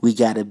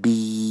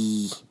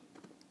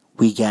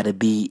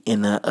be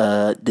in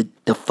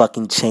the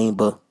fucking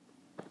chamber.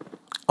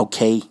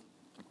 Okay?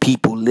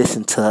 People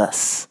listen to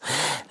us.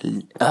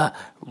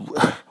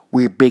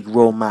 We're big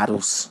role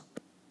models.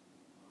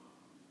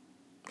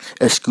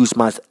 Excuse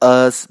my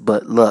us,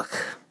 but look.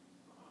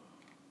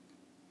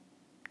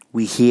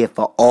 We here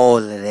for all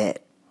of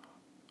that.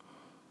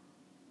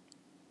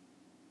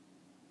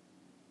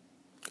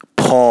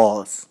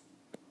 Pause.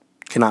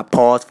 Can I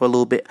pause for a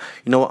little bit?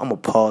 You know what? I'm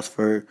gonna pause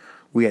for.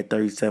 We at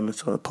 37,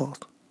 so I'll pause.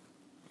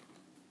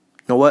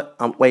 You know what?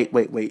 Wait.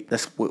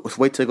 Let's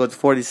wait till it goes to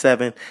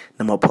 47. Then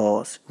I'm gonna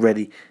pause.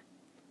 Ready?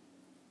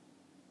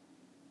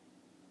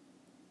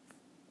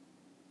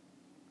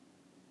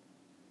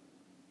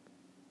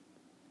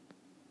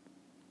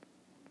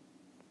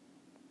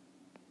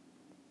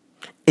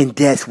 And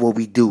that's what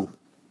we do.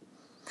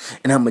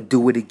 And I'm going to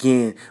do it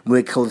again. When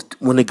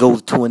it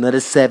goes to another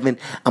 7,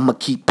 I'm going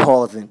to keep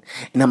pausing.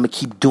 And I'm going to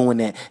keep doing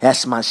that.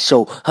 That's my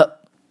show.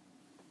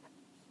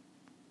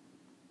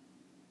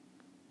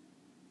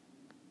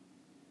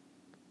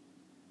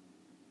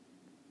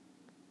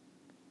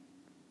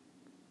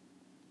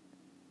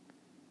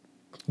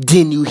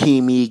 Then you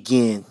hear me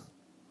again.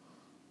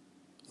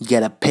 You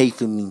got to pay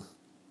for me.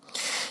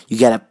 You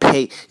got to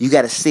pay. You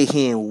got to sit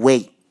here and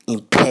wait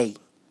and pay.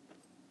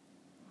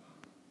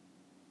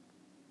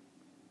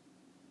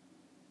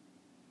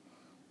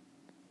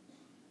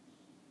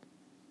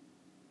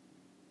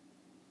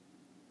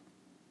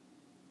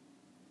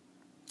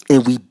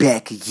 And we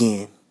back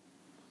again.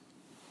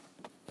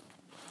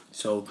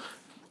 So,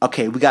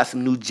 okay, we got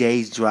some new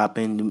J's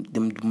dropping,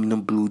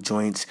 them blue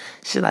joints.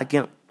 Should I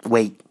get?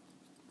 Wait.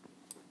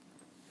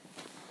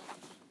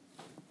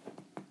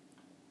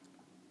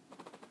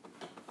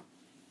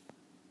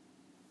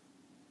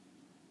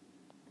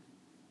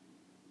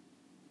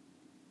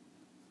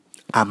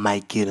 I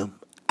might get them.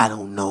 I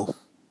don't know.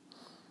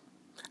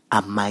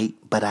 I might,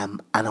 but I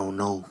don't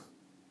know.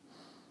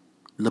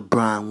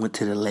 LeBron went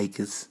to the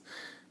Lakers.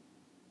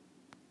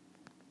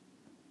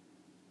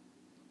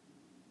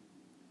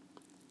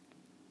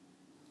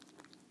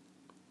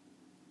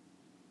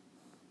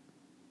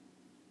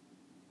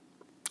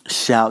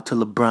 Shout out to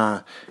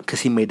LeBron because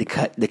he made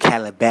the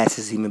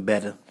Calabasas even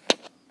better.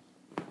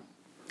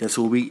 That's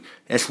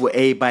what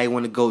everybody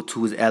want to go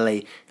to is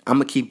LA. I'm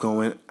gonna keep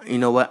going. You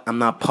know what? I'm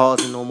not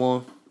pausing no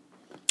more.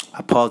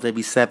 I pause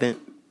every 7,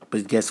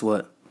 but guess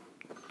what?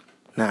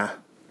 Nah,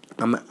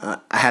 I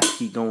have to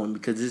keep going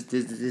because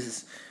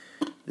this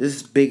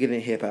is bigger than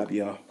hip hop,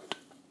 y'all.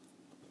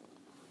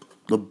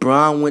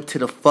 LeBron went to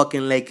the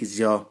fucking Lakers,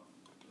 y'all.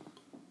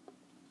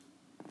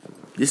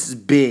 This is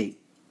big.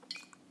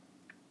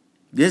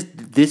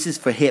 This is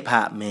for hip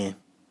hop, man.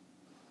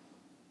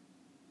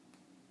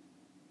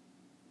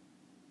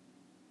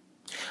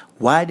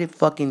 Why did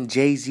fucking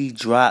Jay-Z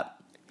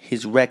drop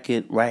his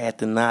record right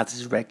after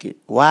Nas's record?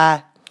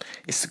 Why?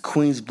 It's the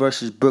Queens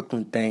versus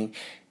Brooklyn thing.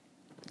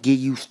 Get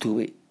used to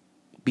it.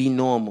 Be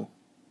normal.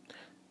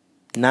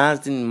 Nas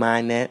didn't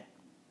mind that.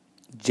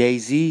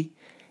 Jay-Z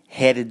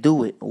had to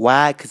do it.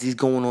 Why? Because he's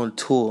going on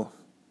tour.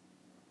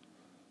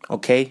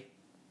 Okay?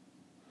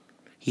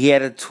 He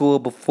had a tour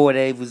before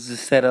that was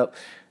set up.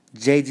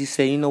 Jay-Z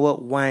said, you know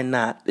what? Why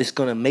not? It's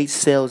going to make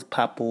sales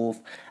pop off.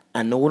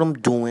 I know what I'm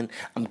doing.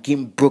 I'm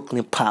getting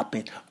Brooklyn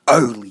popping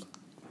early.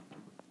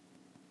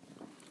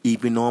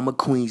 Even though I'm a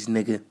Queens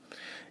nigga.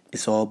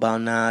 It's all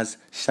about Nas.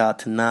 Shout out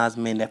to Nas,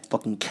 man. That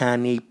fucking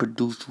Kanye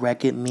produced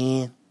record,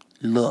 man.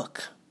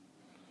 Look.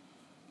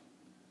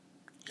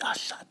 Y'all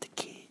shot the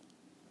kid.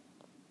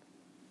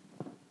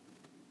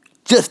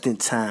 Just in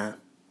time.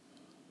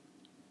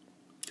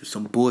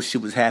 Some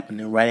bullshit was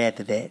happening right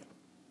after that.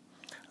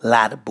 A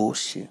lot of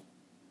bullshit.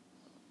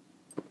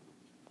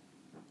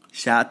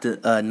 Shout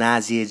out to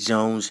Nasir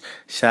Jones.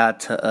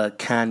 Shout out to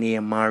Kanye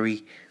and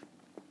Mari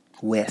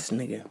West,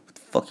 nigga. What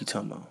the fuck you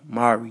talking about?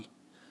 Mari.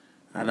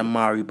 Not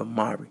Amari, but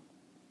Mari.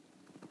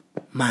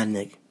 My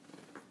nigga.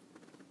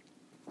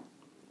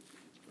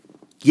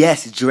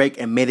 Yes, Drake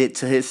admitted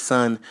to his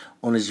son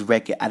on his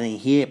record. I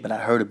didn't hear it, but I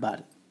heard about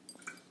it.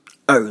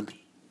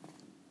 Early.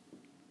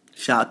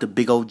 Shout out to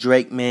big old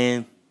Drake,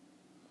 man.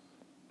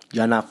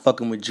 Y'all not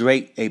fucking with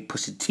Drake. Hey,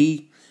 Pusha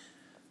T.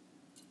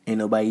 Ain't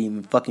nobody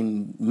even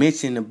fucking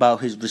mentioning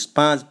about his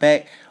response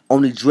back.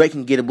 Only Drake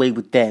can get away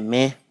with that,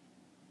 man.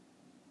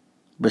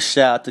 But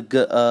shout out to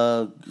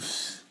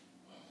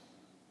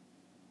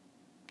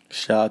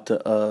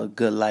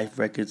Good Life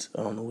Records.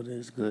 I don't know what it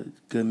is.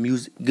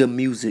 Good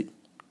music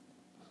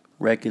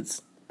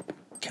records.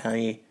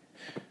 Kanye,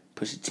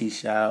 Pusha T,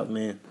 shout out,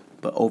 man.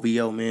 But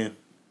OVO, man.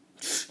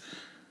 It's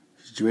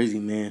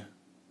Drizzy, man.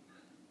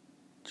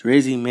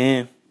 Drizzy,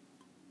 man.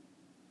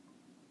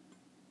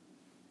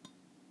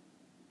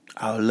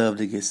 I would love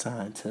to get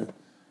signed to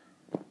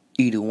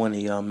either one of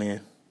y'all,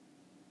 man.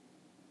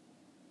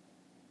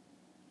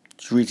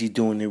 Drizzy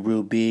doing it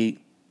real big.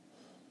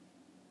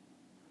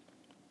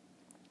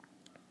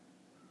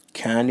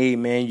 Kanye,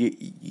 man,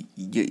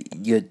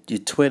 your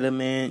Twitter,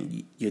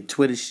 man, your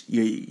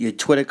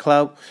Twitter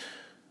clout,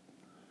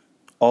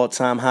 all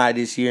time high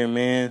this year,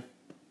 man.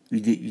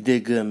 You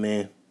did good,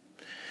 man.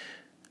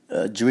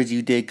 Drizzy,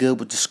 you did good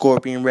with the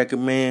Scorpion record,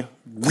 man.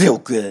 Real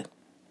good.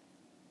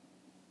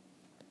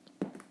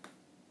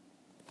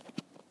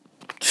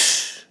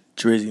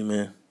 Drizzy,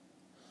 man.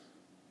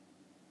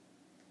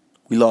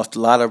 We lost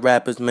a lot of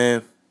rappers,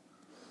 man.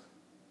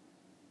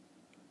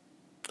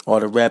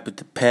 All the rappers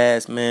that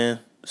passed,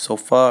 man. So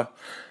far,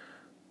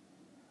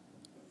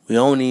 we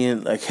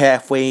only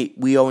halfway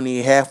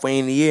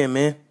in the year,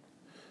 man.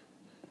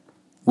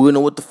 We don't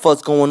know what the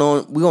fuck's going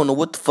on. We don't know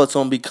what the fuck's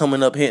gonna be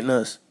coming up hitting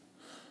us.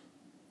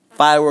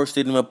 Fireworks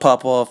didn't even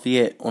pop off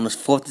yet on the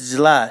 4th of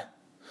July.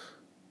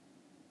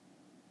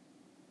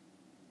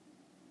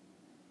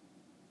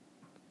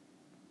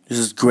 This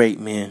is great,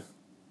 man.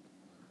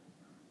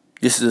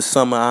 This is a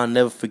summer I'll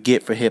never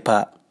forget for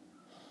hip-hop.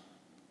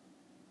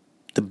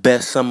 The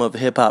best summer of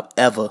hip-hop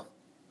ever.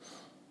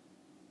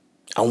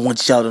 I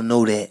want y'all to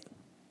know that.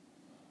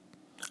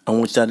 I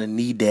want y'all to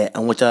need that. I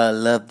want y'all to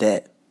love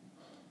that.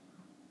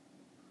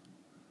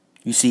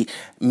 You see,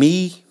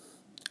 me,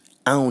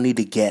 I don't need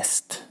a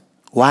guest.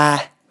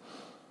 Why?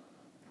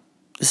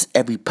 This is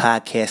every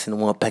podcast in the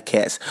one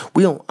podcast.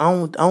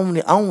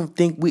 I don't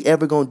think we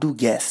ever gonna do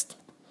guests.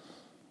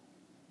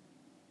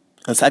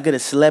 Unless I get a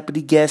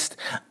celebrity guest,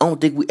 I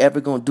don't think we ever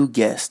gonna do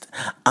guests.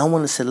 I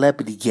want a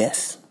celebrity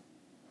guest.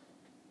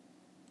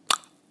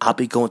 I'll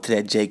be going to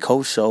that J.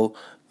 Cole show,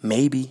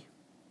 maybe.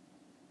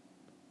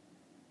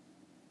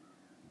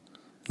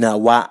 Now,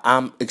 why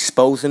I'm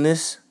exposing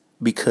this?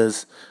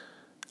 Because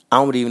I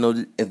don't even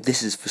know if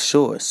this is for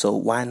sure. So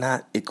why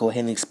not go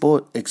ahead and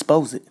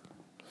expose it?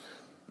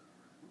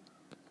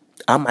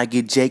 I might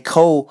get J.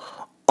 Cole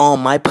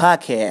on my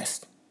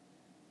podcast.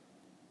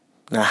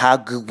 Now, how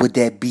good would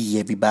that be,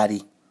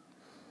 everybody?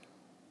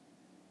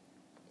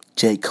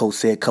 J. Cole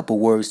said a couple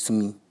words to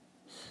me.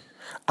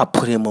 I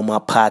put him on my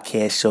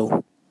podcast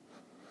show.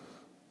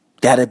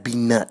 That'd be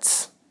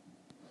nuts.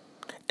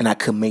 And I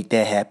could make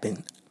that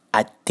happen.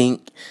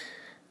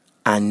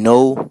 I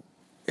know,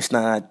 it's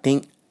not I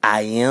think,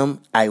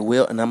 I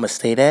will, and I'm going to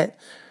say that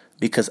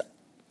because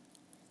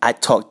I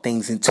talk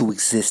things into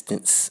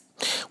existence,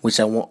 which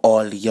I want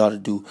all of y'all to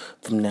do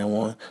from now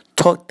on.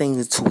 Talk things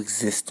into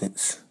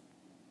existence.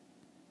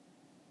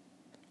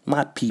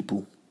 My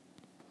people,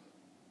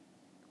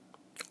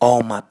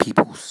 all my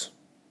peoples,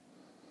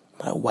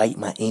 my white,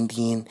 my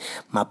Indian,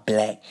 my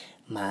black,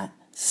 I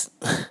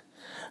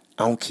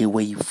don't care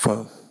where you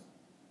from.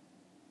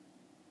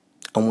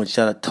 I want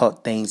y'all to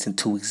talk things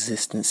into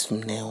existence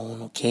from now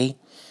on, okay?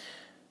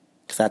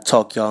 Because I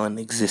talk y'all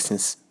into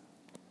existence.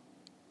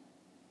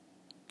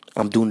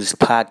 I'm doing this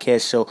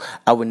podcast show.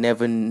 I would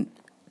never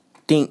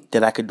think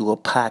that I could do a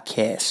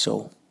podcast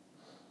show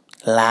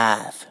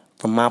live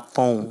from my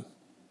phone.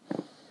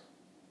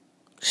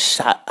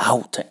 Shout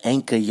out to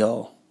Anchor,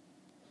 y'all.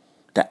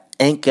 The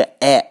Anchor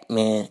app,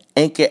 man.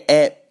 Anchor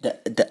app.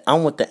 I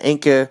want the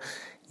Anchor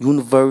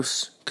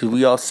universe, because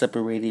we all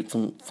separated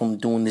from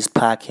doing this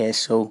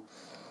podcast show.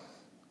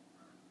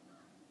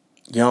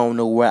 Y'all don't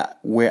know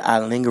where I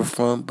linger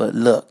from, but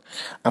look,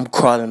 I'm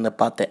crawling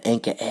about the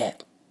Anchor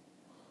app.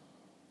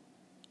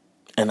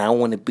 And I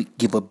want to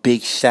give a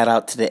big shout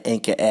out to the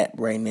Anchor app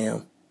right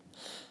now.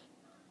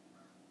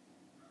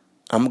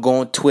 I'm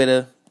going to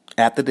Twitter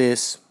after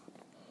this.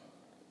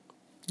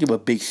 Give a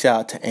big shout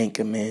out to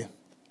Anchor, man.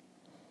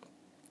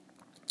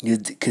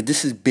 Because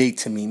this is big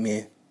to me,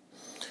 man.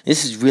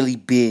 This is really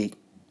big.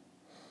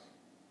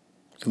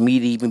 For me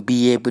to even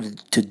be able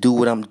to do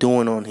what I'm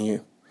doing on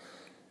here.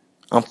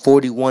 I'm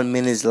 41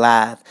 minutes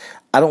live.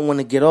 I don't want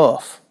to get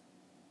off.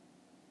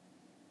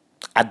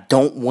 I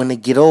don't want to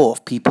get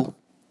off, people.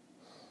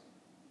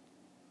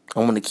 I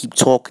want to keep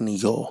talking to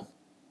y'all.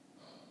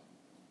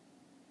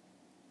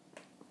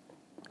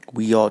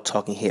 We all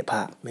talking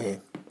hip-hop, man.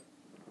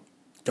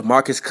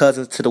 DeMarcus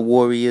Cousins to the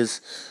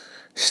Warriors.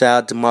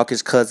 Shout out to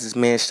DeMarcus Cousins,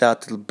 man. Shout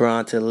out to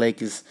LeBron, to the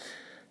Lakers.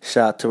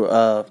 Shout out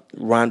to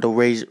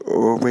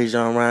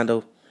Rajon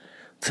Rondo.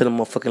 To the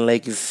motherfucking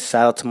Lakers.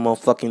 Shout out to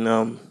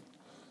motherfucking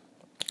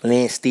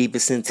Lance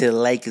Stevenson to the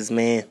Lakers,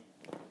 man.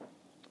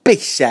 Big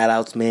shout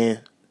outs,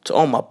 man. To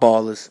all my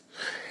ballers.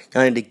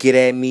 Y'all need to get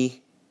at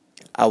me.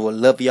 I would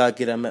love y'all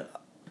get on my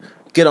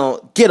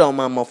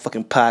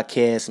motherfucking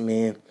podcast,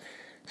 man.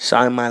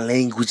 Sorry my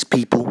language,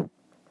 people.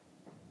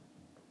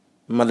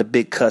 I'm not a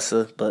big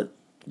cusser, but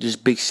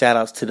just big shout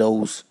outs to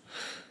those.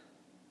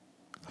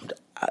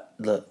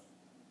 Look,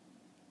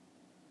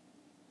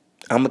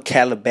 I'm a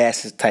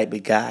Calabasas type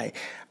of guy.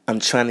 I'm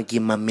trying to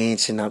get my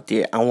mansion out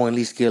there. I want to at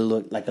least get a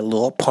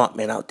little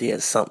apartment out there or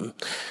something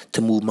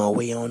to move my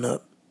way on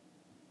up.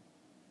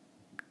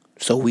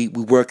 So we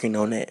working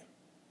on that.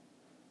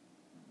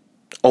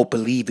 Oh,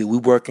 believe it, we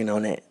working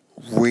on that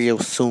real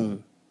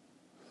soon.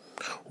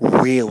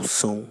 Real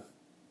soon.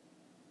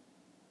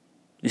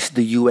 This is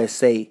the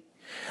USA.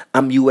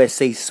 I'm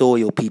USA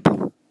soil,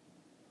 people.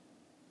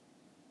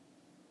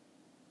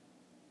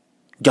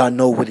 Y'all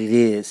know what it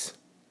is.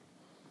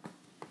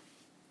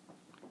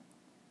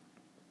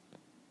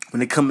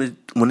 When it comes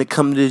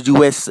to the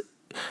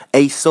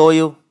USA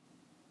soil,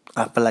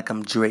 I feel like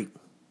I'm Drake.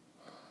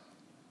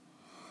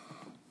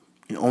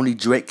 And only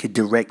Drake could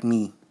direct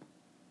me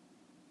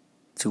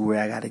to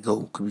where I gotta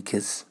go,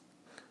 because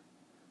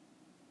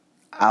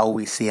I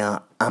always say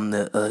I'm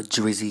the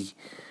Drizzy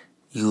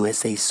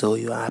USA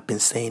soil. I've been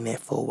saying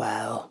that for a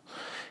while.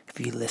 If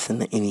you listen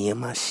to any of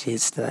my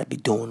shits that I be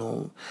doing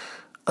on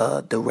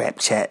the Rap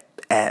Chat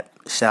app,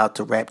 shout out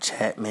to Rap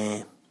Chat,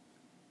 man.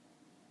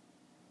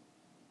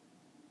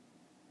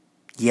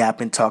 Yeah, I've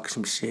been talking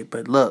some shit,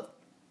 but look,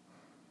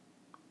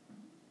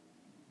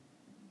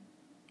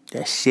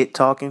 that shit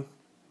talking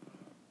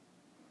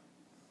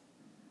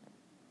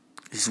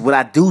is what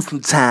I do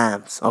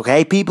sometimes,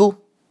 okay, people?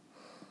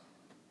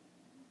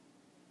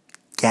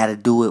 Gotta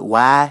do it.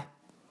 Why?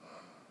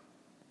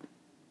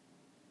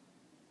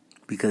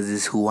 Because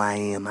it's who I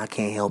am. I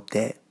can't help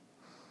that.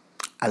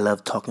 I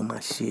love talking my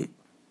shit.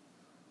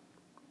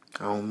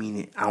 I don't mean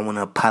it. I want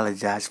to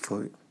apologize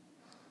for it.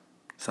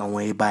 So I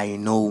want everybody to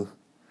know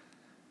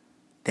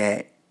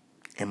that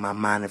in my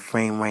mind and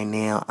frame right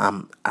now,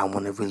 I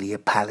want to really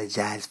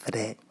apologize for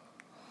that.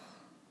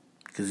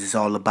 Because it's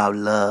all about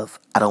love.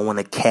 I don't want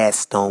to cast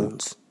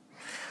stones.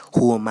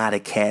 Who am I to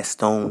cast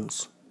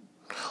stones?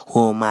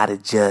 Who am I to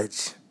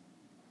judge?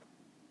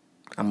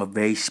 I'm a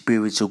very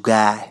spiritual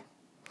guy.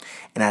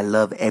 And I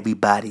love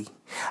everybody.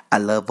 I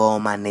love all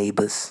my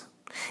neighbors.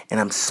 And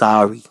I'm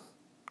sorry.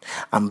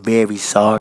 I'm very sorry.